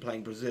easier than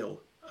playing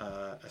Brazil,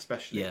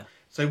 especially. Yeah.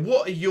 So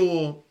what are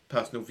your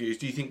personal views?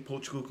 Do you think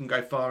Portugal can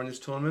go far in this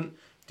tournament?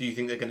 Do you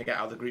think they're going to get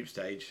out of the group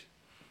stage?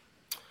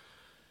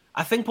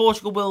 I think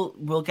Portugal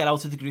will get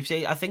out of the group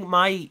stage. I think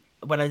when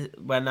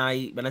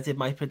I did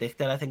my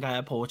predictor, I think I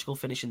had Portugal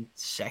finishing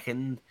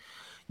second.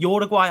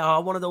 Uruguay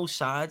are one of those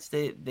sides.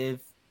 They're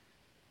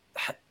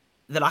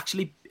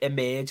actually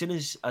emerging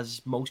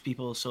as most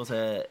people sort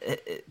of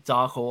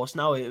dark horse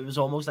now. It was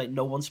almost like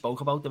no one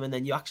spoke about them, and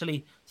then you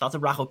actually start to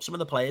rack up some of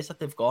the players that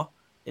they've got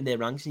in their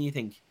ranks, and you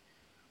think,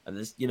 and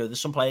there's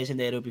some players in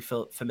there who'll be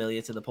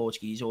familiar to the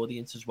Portuguese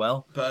audience as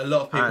well. But a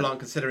lot of people aren't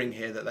considering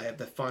here that they have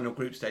the final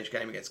group stage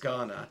game against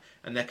Ghana,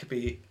 and there could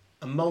be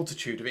a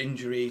multitude of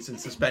injuries and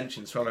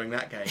suspensions following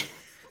that game.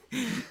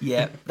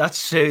 Yeah,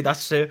 that's true.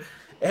 That's true.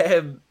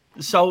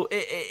 So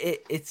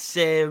it's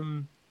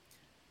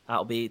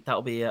that'll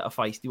be a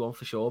feisty one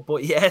for sure.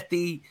 But yeah,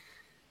 the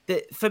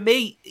for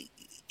me,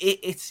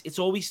 it's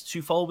always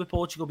twofold with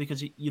Portugal,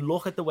 because you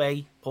look at the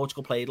way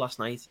Portugal played last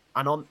night,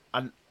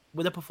 and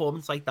with a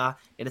performance like that,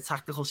 in a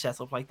tactical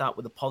setup like that,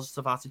 with a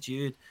positive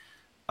attitude,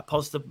 a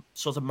positive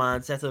sort of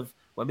mindset of,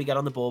 when we get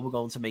on the ball, we're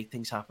going to make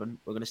things happen.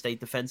 We're going to stay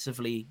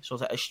defensively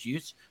sort of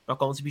astute, not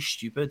going to be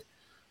stupid.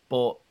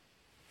 But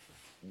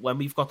when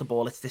we've got the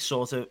ball, it's this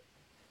sort of,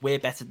 we're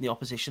better than the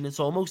opposition. It's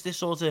almost this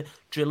sort of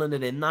drilling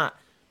it in that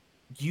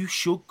you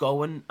should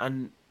go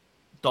and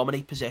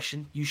dominate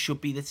possession. You should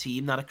be the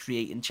team that are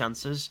creating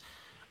chances.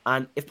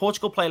 And if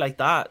Portugal play like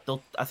that,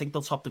 I think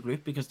they'll top the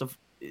group, because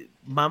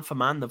man for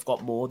man, they've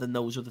got more than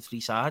those other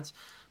three sides.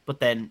 But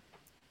then,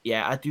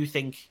 yeah, I do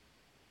think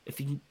if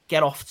you can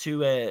get off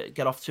to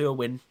a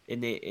win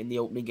in the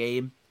opening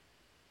game,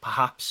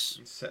 perhaps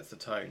it sets the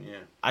tone.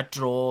 Yeah, a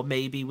draw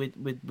maybe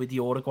with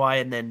Uruguay,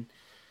 and then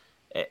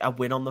a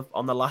win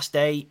on the last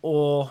day,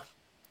 or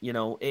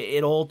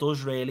it all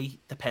does really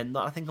depend,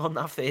 I think, on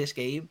that first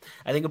game.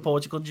 I think if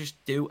Portugal can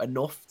just do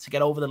enough to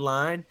get over the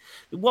line,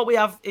 what we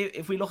have,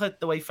 if we look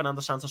at the way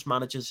Fernando Santos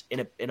manages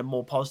in a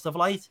more positive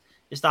light,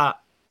 is that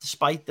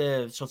despite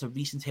the sort of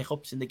recent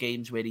hiccups in the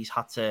games where he's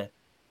had to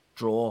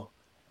draw,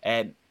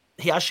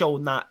 he has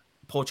shown that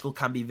Portugal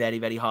can be very,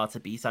 very hard to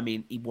beat. I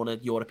mean, he won a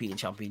European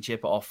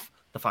Championship off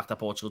the fact that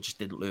Portugal just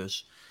didn't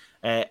lose,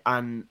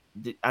 and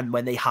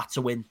when they had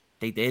to win,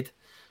 they did.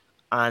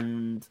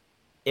 And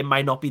it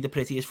might not be the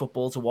prettiest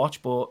football to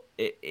watch, but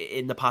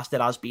in the past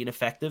it has been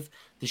effective.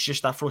 There's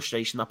just that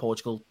frustration that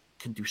Portugal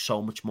can do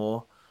so much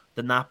more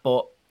than that.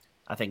 But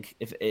I think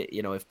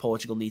if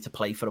Portugal need to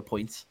play for a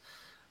point,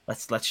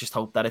 let's just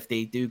hope that if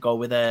they do go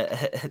with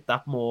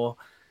that more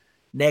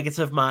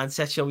negative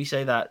mindset, shall we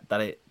say, that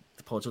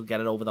Portugal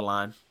get it over the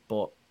line.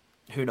 But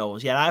who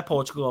knows? Yeah, I have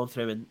Portugal going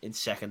through in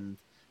second,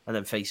 and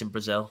then facing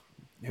Brazil.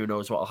 Who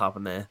knows what will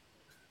happen there?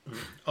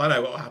 I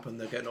know what will happen.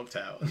 They'll get knocked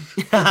out.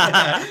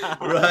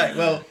 Right.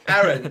 Well,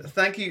 Aaron,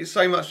 thank you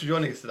so much for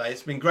joining us today.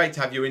 It's been great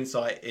to have your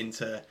insight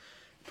into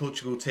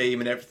Portugal team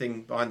and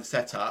everything behind the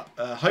setup.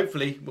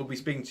 Hopefully, we'll be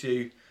speaking to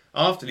you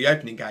after the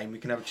opening game. We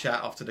can have a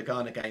chat after the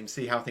Ghana game,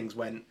 see how things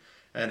went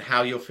and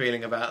how you're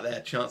feeling about their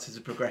chances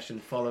of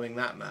progression following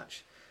that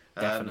match.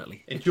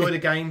 Definitely. Enjoy the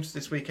games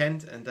this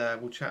weekend, and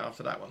we'll chat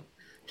after that one.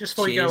 Just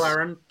before you go,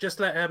 Aaron, just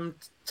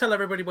tell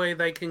everybody where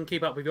they can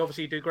keep up with you.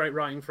 Obviously, you do great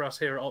writing for us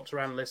here at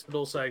Opta Analyst, but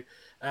also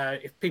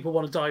if people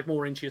want to dive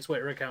more into your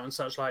Twitter account and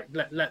such, like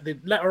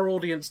let our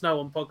audience know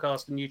on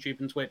podcast and YouTube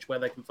and Twitch where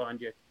they can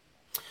find you.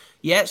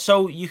 Yeah,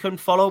 so you can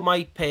follow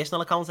my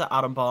personal account at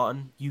Aaron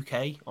Barton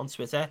UK on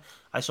Twitter.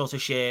 I sort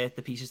of share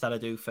the pieces that I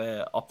do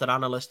for Opta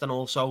Analyst and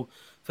also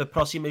for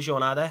Próxima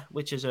Jornada,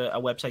 which is a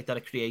website that I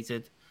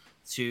created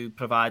to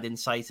provide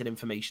insight and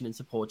information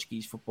into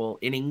Portuguese football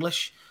in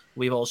English.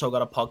 We've also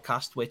got a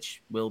podcast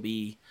which will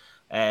be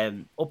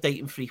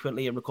updating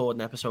frequently and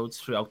recording episodes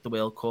throughout the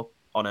World Cup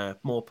on a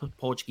more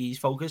Portuguese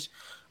focus.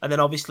 And then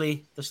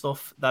obviously the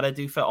stuff that I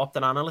do for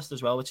Opta Analyst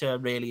as well, which I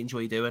really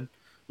enjoy doing.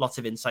 Lots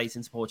of insight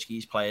into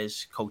Portuguese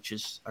players,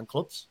 coaches, and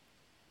clubs.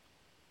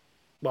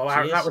 Well,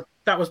 Aaron,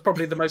 that was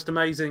probably the most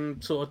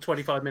amazing sort of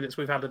 25 minutes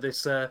we've had of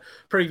this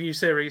preview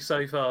series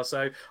so far.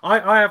 So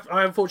I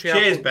unfortunately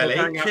cheers, Belly.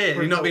 Cheers.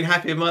 You've not been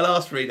happy with my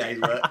last 3 days'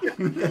 work.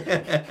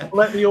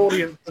 Let the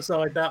audience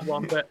decide that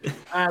one. But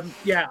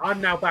yeah,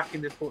 I'm now back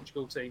in this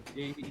Portugal team.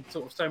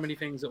 Sort of so many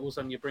things that all of a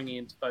sudden you're bringing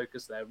into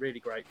focus there. Really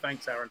great.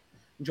 Thanks, Aaron.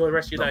 Enjoy the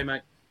rest of your day,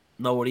 mate.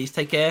 No worries.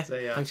 Take care.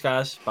 Thanks,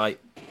 guys. Bye.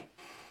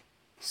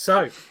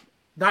 So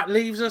that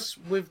leaves us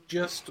with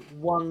just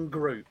one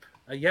group.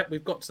 Yep,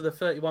 we've got to the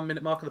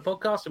 31-minute mark of the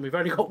podcast, and we've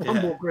only got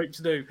one more group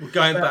to do. We're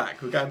going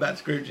back. We're going back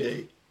to Group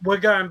G. We're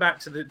going back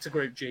to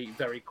Group G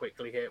very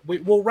quickly here.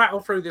 We'll rattle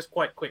through this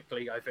quite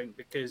quickly, I think,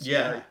 because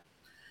we'll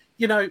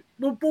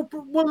look.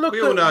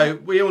 We all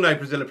know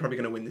Brazil are probably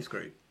going to win this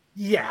group.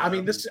 Yeah, I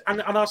mean this,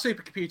 and our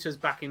supercomputer's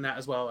backing that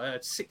as well.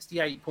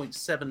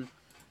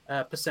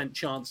 68.7%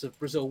 chance of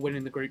Brazil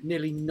winning the group,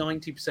 nearly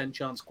 90%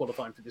 chance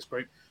qualifying for this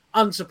group.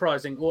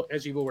 Unsurprising, or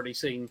as you've already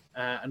seen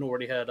and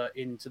already heard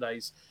in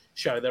today's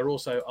show, they're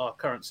also our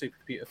current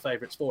supercomputer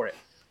favourites for it.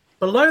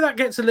 Below that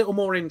gets a little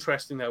more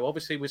interesting, though,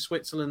 obviously with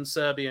Switzerland,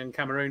 Serbia and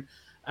Cameroon.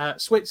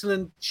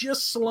 Switzerland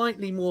just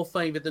slightly more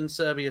favoured than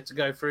Serbia to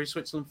go through.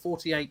 Switzerland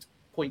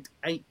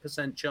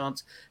 48.8%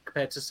 chance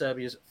compared to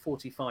Serbia's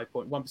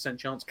 45.1%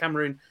 chance.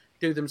 Cameroon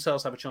do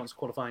themselves have a chance of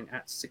qualifying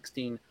at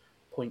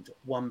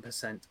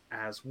 16.1%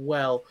 as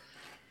well.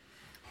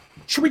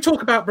 Should we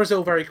talk about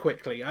Brazil very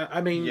quickly?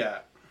 I mean... Yeah.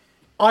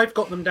 I've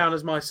got them down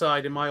as my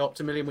side in my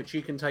Opta Million, which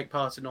you can take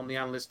part in on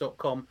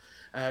theanalyst.com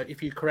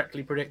if you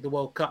correctly predict the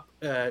World Cup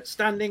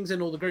standings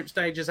in all the group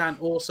stages and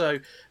also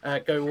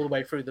go all the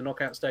way through the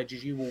knockout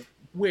stages. You will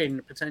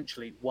win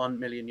potentially $1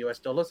 million.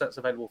 That's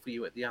available for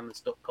you at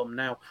theanalyst.com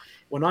now.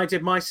 When I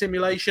did my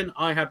simulation,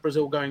 I had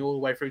Brazil going all the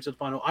way through to the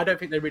final. I don't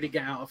think they really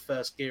get out of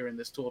first gear in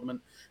this tournament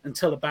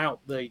until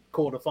about the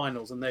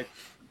quarterfinals, and they're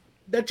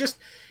just...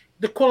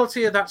 The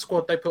quality of that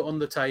squad they put on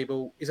the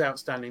table is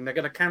outstanding. They're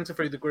going to canter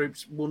through the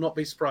groups. Will not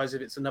be surprised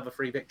if it's another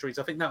 3 victories.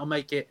 I think that'll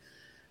make it,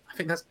 I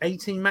think that's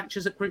 18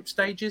 matches at group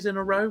stages in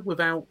a row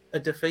without a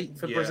defeat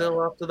for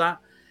Brazil after that.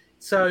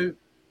 So,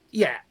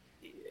 yeah.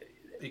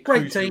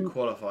 Great team.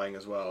 Qualifying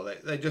as well.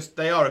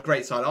 They are a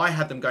great side. I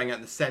had them going out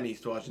in the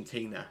semis to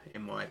Argentina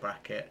in my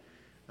bracket.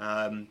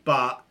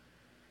 But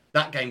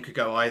that game could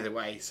go either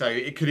way. So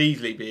it could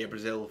easily be a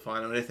Brazil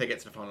final. And if they get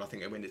to the final, I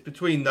think they win. It's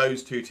between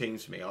those two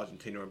teams for me,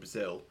 Argentina and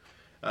Brazil.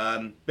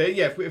 But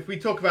yeah, if we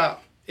talk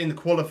about in the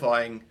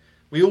qualifying,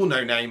 we all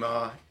know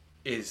Neymar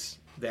is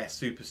their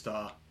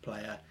superstar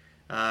player.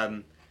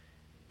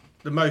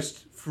 The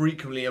most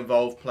frequently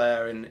involved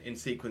player in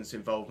sequence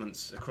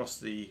involvements across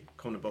the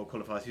CONMEBOL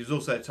qualifiers. He was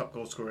also a top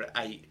goal scorer at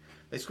 8.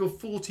 They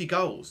scored 40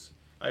 goals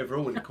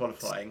overall in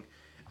qualifying.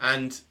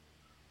 And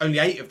only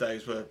 8 of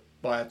those were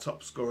by a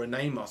top scorer,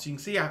 Neymar. So you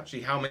can see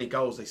actually how many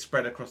goals they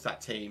spread across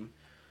that team.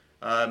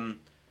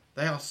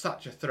 They are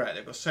such a threat.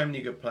 They've got so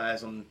many good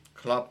players on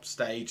club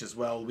stage as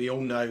well. We all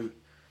know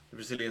the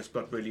Brazilian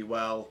squad really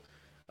well.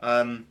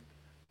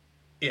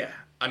 Yeah,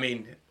 I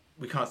mean,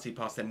 we can't see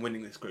past them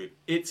winning this group.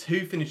 It's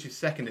who finishes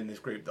second in this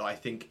group that I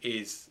think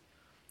is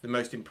the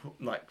most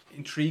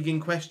intriguing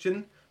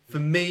question. For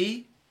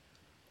me,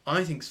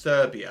 I think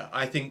Serbia.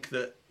 I think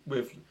that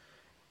with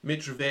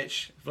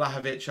Mitrovic,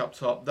 Vlahovic up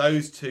top,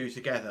 those two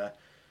together.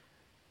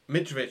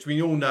 Mitrovic,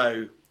 we all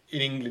know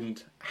in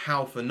England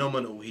how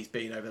phenomenal he's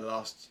been over the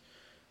last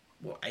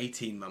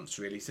 18 months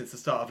really, since the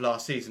start of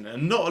last season,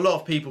 and not a lot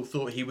of people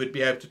thought he would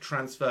be able to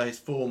transfer his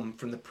form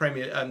from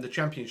the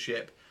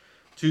Championship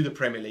to the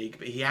Premier League,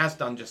 but he has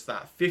done just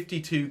that.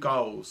 52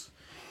 goals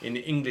in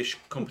English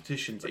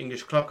competitions,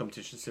 English club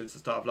competitions since the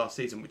start of last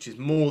season, which is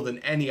more than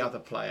any other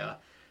player.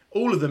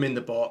 All of them in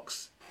the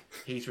box.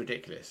 He's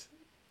ridiculous.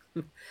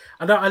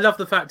 And I love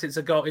the fact it's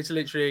a goal. It's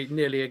literally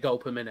nearly a goal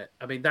per minute.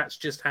 I mean, that's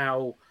just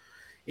how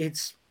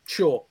it's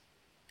sure.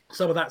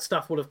 Some of that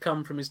stuff will have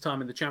come from his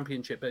time in the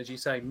Championship, but as you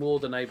say, more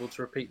than able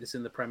to repeat this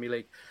in the Premier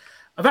League.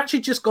 I've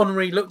actually just gone and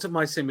re-looked at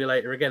my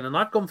simulator again, and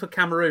I've gone for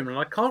Cameroon, and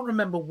I can't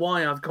remember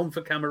why I've gone for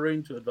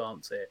Cameroon to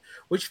advance here,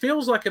 which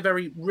feels like a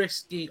very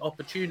risky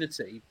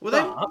opportunity.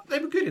 Well, they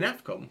were good in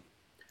AFCON.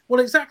 Well,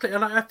 exactly,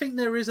 and I think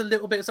there is a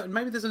little bit of something.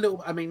 Maybe there's a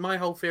little. I mean, my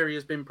whole theory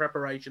has been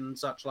preparation and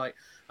such. Like,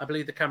 I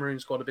believe the Cameroon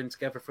squad have been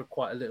together for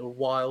quite a little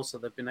while, so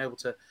they've been able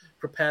to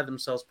prepare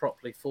themselves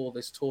properly for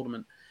this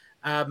tournament.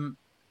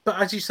 But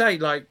as you say,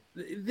 like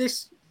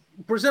this,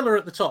 Brazil are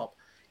at the top.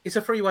 It's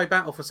a three-way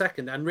battle for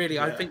second, and really,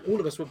 I think all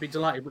of us would be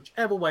delighted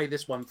whichever way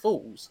this one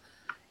falls.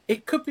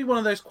 It could be one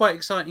of those quite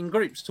exciting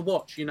groups to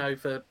watch, you know,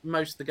 for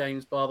most of the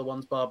games,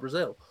 bar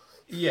Brazil.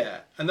 Yeah,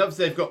 and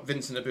obviously they've got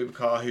Vincent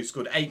Abubakar, who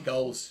scored 8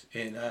 goals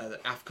in the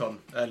AFCON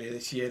earlier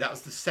this year. That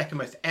was the second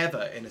most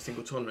ever in a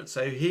single tournament.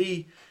 So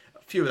a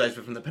few of those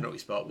were from the penalty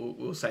spot,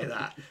 we'll say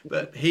that.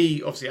 But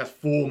he obviously has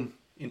form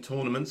in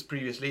tournaments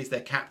previously. He's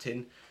their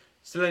captain.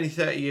 Still only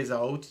 30 years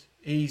old.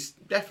 He's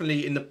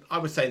definitely in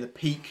the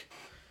peak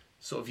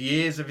sort of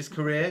years of his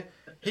career.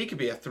 He could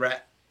be a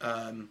threat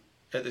at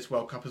this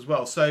World Cup as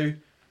well. So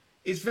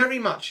it's very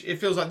much, it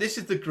feels like this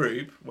is the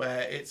group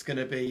where it's going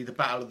to be the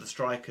battle of the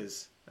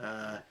strikers.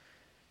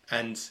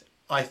 And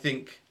I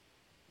think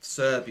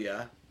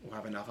Serbia will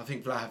have enough. I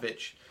think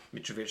Vlahovic,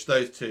 Mitrovic,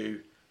 those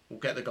two will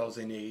get the goals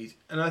they need.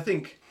 And I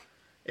think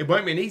it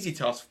won't be an easy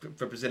task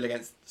for Brazil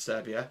against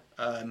Serbia.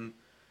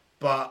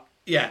 But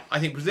yeah, I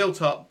think Brazil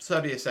top,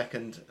 Serbia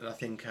second, and I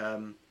think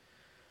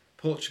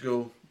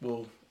Portugal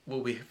will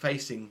be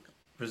facing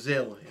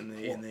Brazil in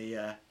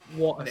the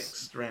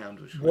next round,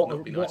 which would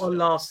not be nice. What a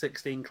last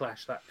 16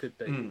 clash that could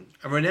be. And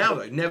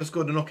Ronaldo never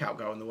scored a knockout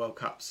goal in the World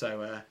Cup,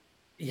 so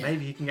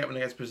maybe he can get one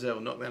against Brazil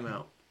and knock them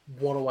out.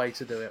 What a way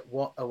to do it.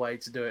 What a way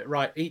to do it.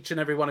 Right, each and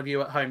every one of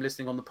you at home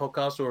listening on the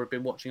podcast or have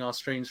been watching our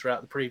streams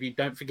throughout the preview,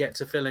 don't forget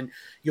to fill in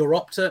your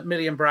Opta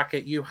million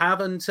bracket. You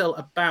have until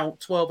about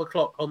 12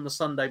 o'clock on the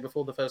Sunday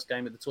before the first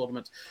game of the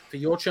tournament for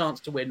your chance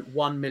to win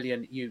 $1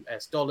 million.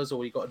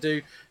 All you got to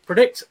do,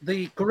 predict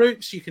the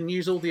groups. You can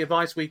use all the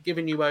advice we've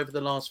given you over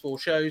the last 4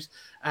 shows.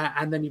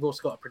 And then you've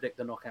also got to predict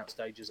the knockout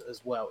stages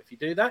as well. If you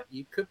do that,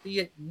 you could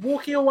be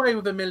walking away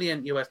with $1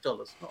 million. Not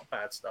a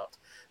bad start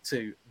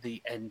to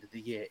the end of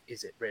the year,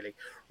 is it really?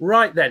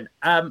 Right then,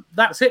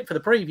 that's it for the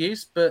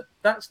previews, but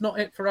that's not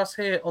it for us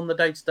here on the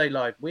Day-to-Day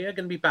Live. We are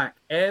going to be back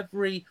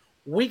every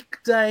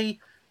weekday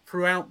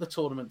throughout the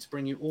tournament to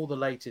bring you all the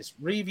latest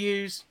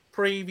reviews,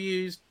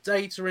 previews,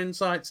 data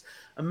insights,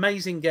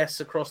 amazing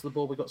guests across the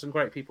board. We've got some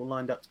great people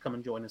lined up to come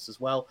and join us as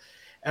well.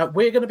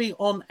 We're going to be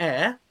on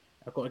air,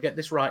 I've got to get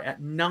this right,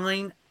 at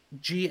 9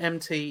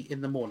 GMT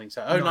in the morning,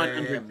 so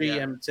 0900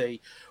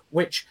 GMT,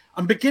 which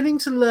I'm beginning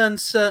to learn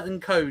certain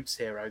codes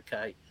here,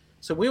 okay?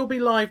 So we'll be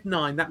live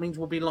 9. That means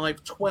we'll be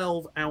live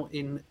 12 out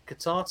in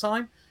Qatar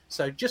time.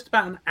 So just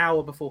about an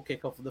hour before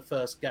kickoff of the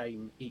first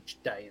game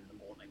each day in the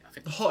morning. I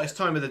think the hottest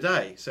time of the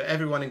day. So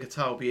everyone in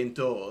Qatar will be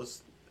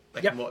indoors.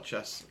 They can watch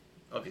us.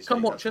 Obviously,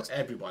 come watch us.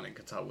 Everyone in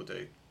Qatar will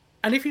do.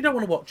 And if you don't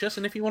want to watch us,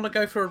 and if you want to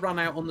go for a run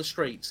out on the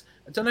streets,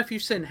 I don't know if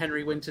you've seen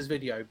Henry Winter's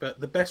video, but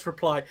the best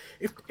reply,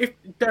 if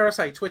dare I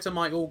say, Twitter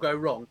might all go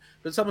wrong,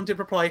 but someone did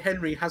reply,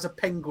 Henry has a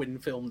penguin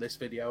film this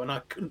video, and I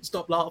couldn't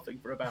stop laughing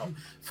for about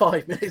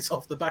 5 minutes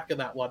off the back of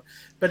that one.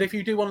 But if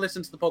you do want to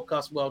listen to the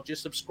podcast, well,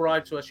 just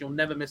subscribe to us. You'll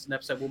never miss an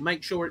episode. We'll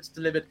make sure it's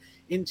delivered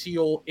into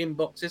your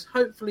inboxes,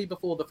 hopefully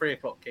before the 3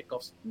 o'clock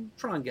kickoffs.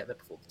 Try and get there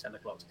before the 10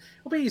 o'clocks.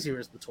 It'll be easier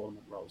as the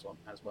tournament rolls on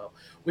as well.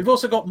 We've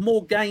also got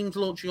more games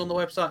launching on the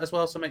website as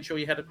well, so make sure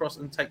you head across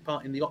and take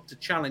part in the Opta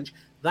Challenge.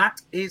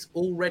 That is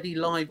already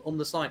live on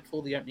the site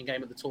for the opening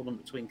game of the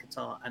tournament between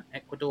Qatar and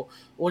Ecuador.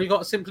 All you got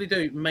to simply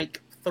do,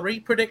 make 3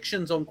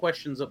 predictions on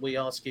questions that we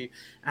ask you,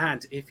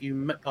 and if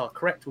you are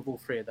correct with all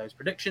 3 of those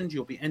predictions,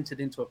 you'll be entered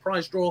into a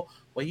prize draw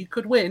where you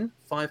could win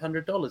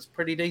 $500.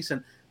 Pretty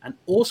decent. And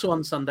also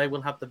on Sunday,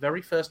 we'll have the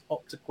very first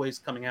Opta quiz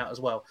coming out as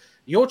well.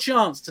 Your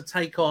chance to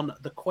take on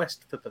the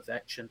quest for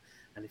perfection.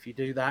 And if you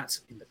do that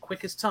in the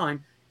quickest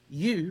time,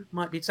 you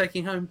might be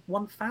taking home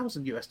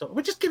 $1,000.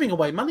 We're just giving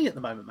away money at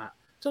the moment, Matt.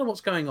 Don't know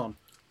what's going on.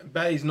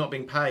 But he's not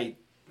being paid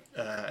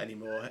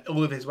anymore.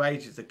 All of his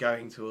wages are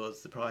going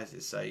towards the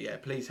prizes. So yeah,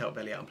 please help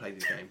Ellie out and play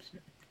these games.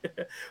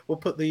 We'll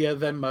put the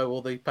Venmo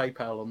or the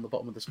PayPal on the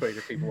bottom of the screen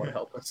if people want to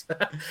help us.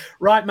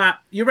 Right, Matt,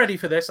 you ready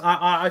for this?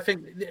 I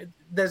think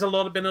there's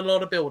been a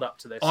lot of build up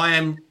to this. I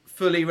am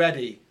fully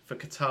ready for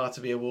Qatar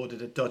to be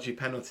awarded a dodgy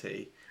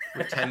penalty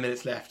with 10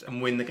 minutes left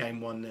and win the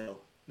game 1-0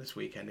 this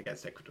weekend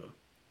against Ecuador.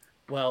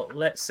 Well,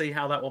 let's see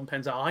how that one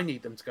pans out. I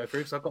need them to go through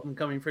because I've got them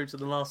coming through to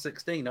the last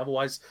 16.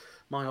 Otherwise,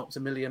 my Opta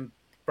million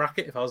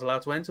bracket, if I was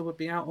allowed to enter, would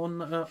be out on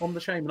the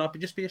shame, and I'd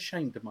just be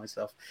ashamed of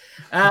myself.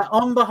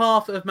 On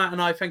behalf of Matt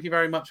and I, thank you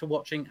very much for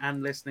watching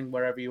and listening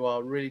wherever you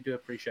are. Really do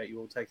appreciate you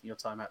all taking your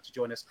time out to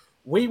join us.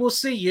 We will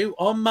see you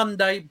on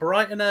Monday,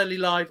 bright and early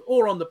live,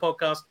 or on the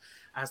podcast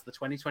as the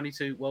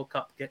 2022 World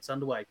Cup gets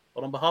underway.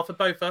 But on behalf of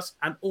both of us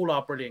and all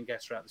our brilliant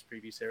guests throughout this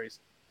preview series,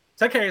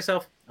 take care of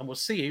yourself, and we'll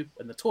see you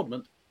when the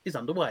tournament is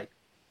underway.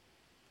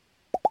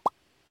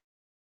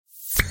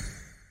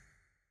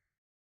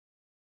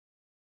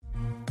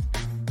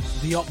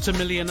 The Opta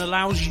Million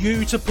allows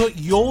you to put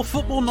your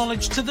football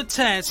knowledge to the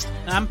test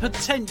and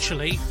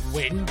potentially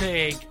win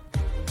big.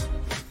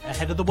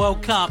 Ahead of the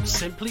World Cup,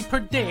 simply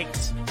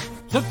predict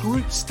the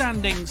group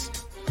standings,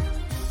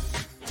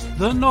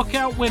 the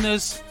knockout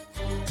winners,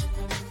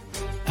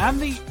 and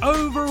the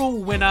overall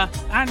winner,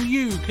 and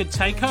you could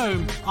take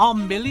home our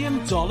 $1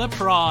 million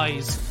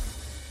prize.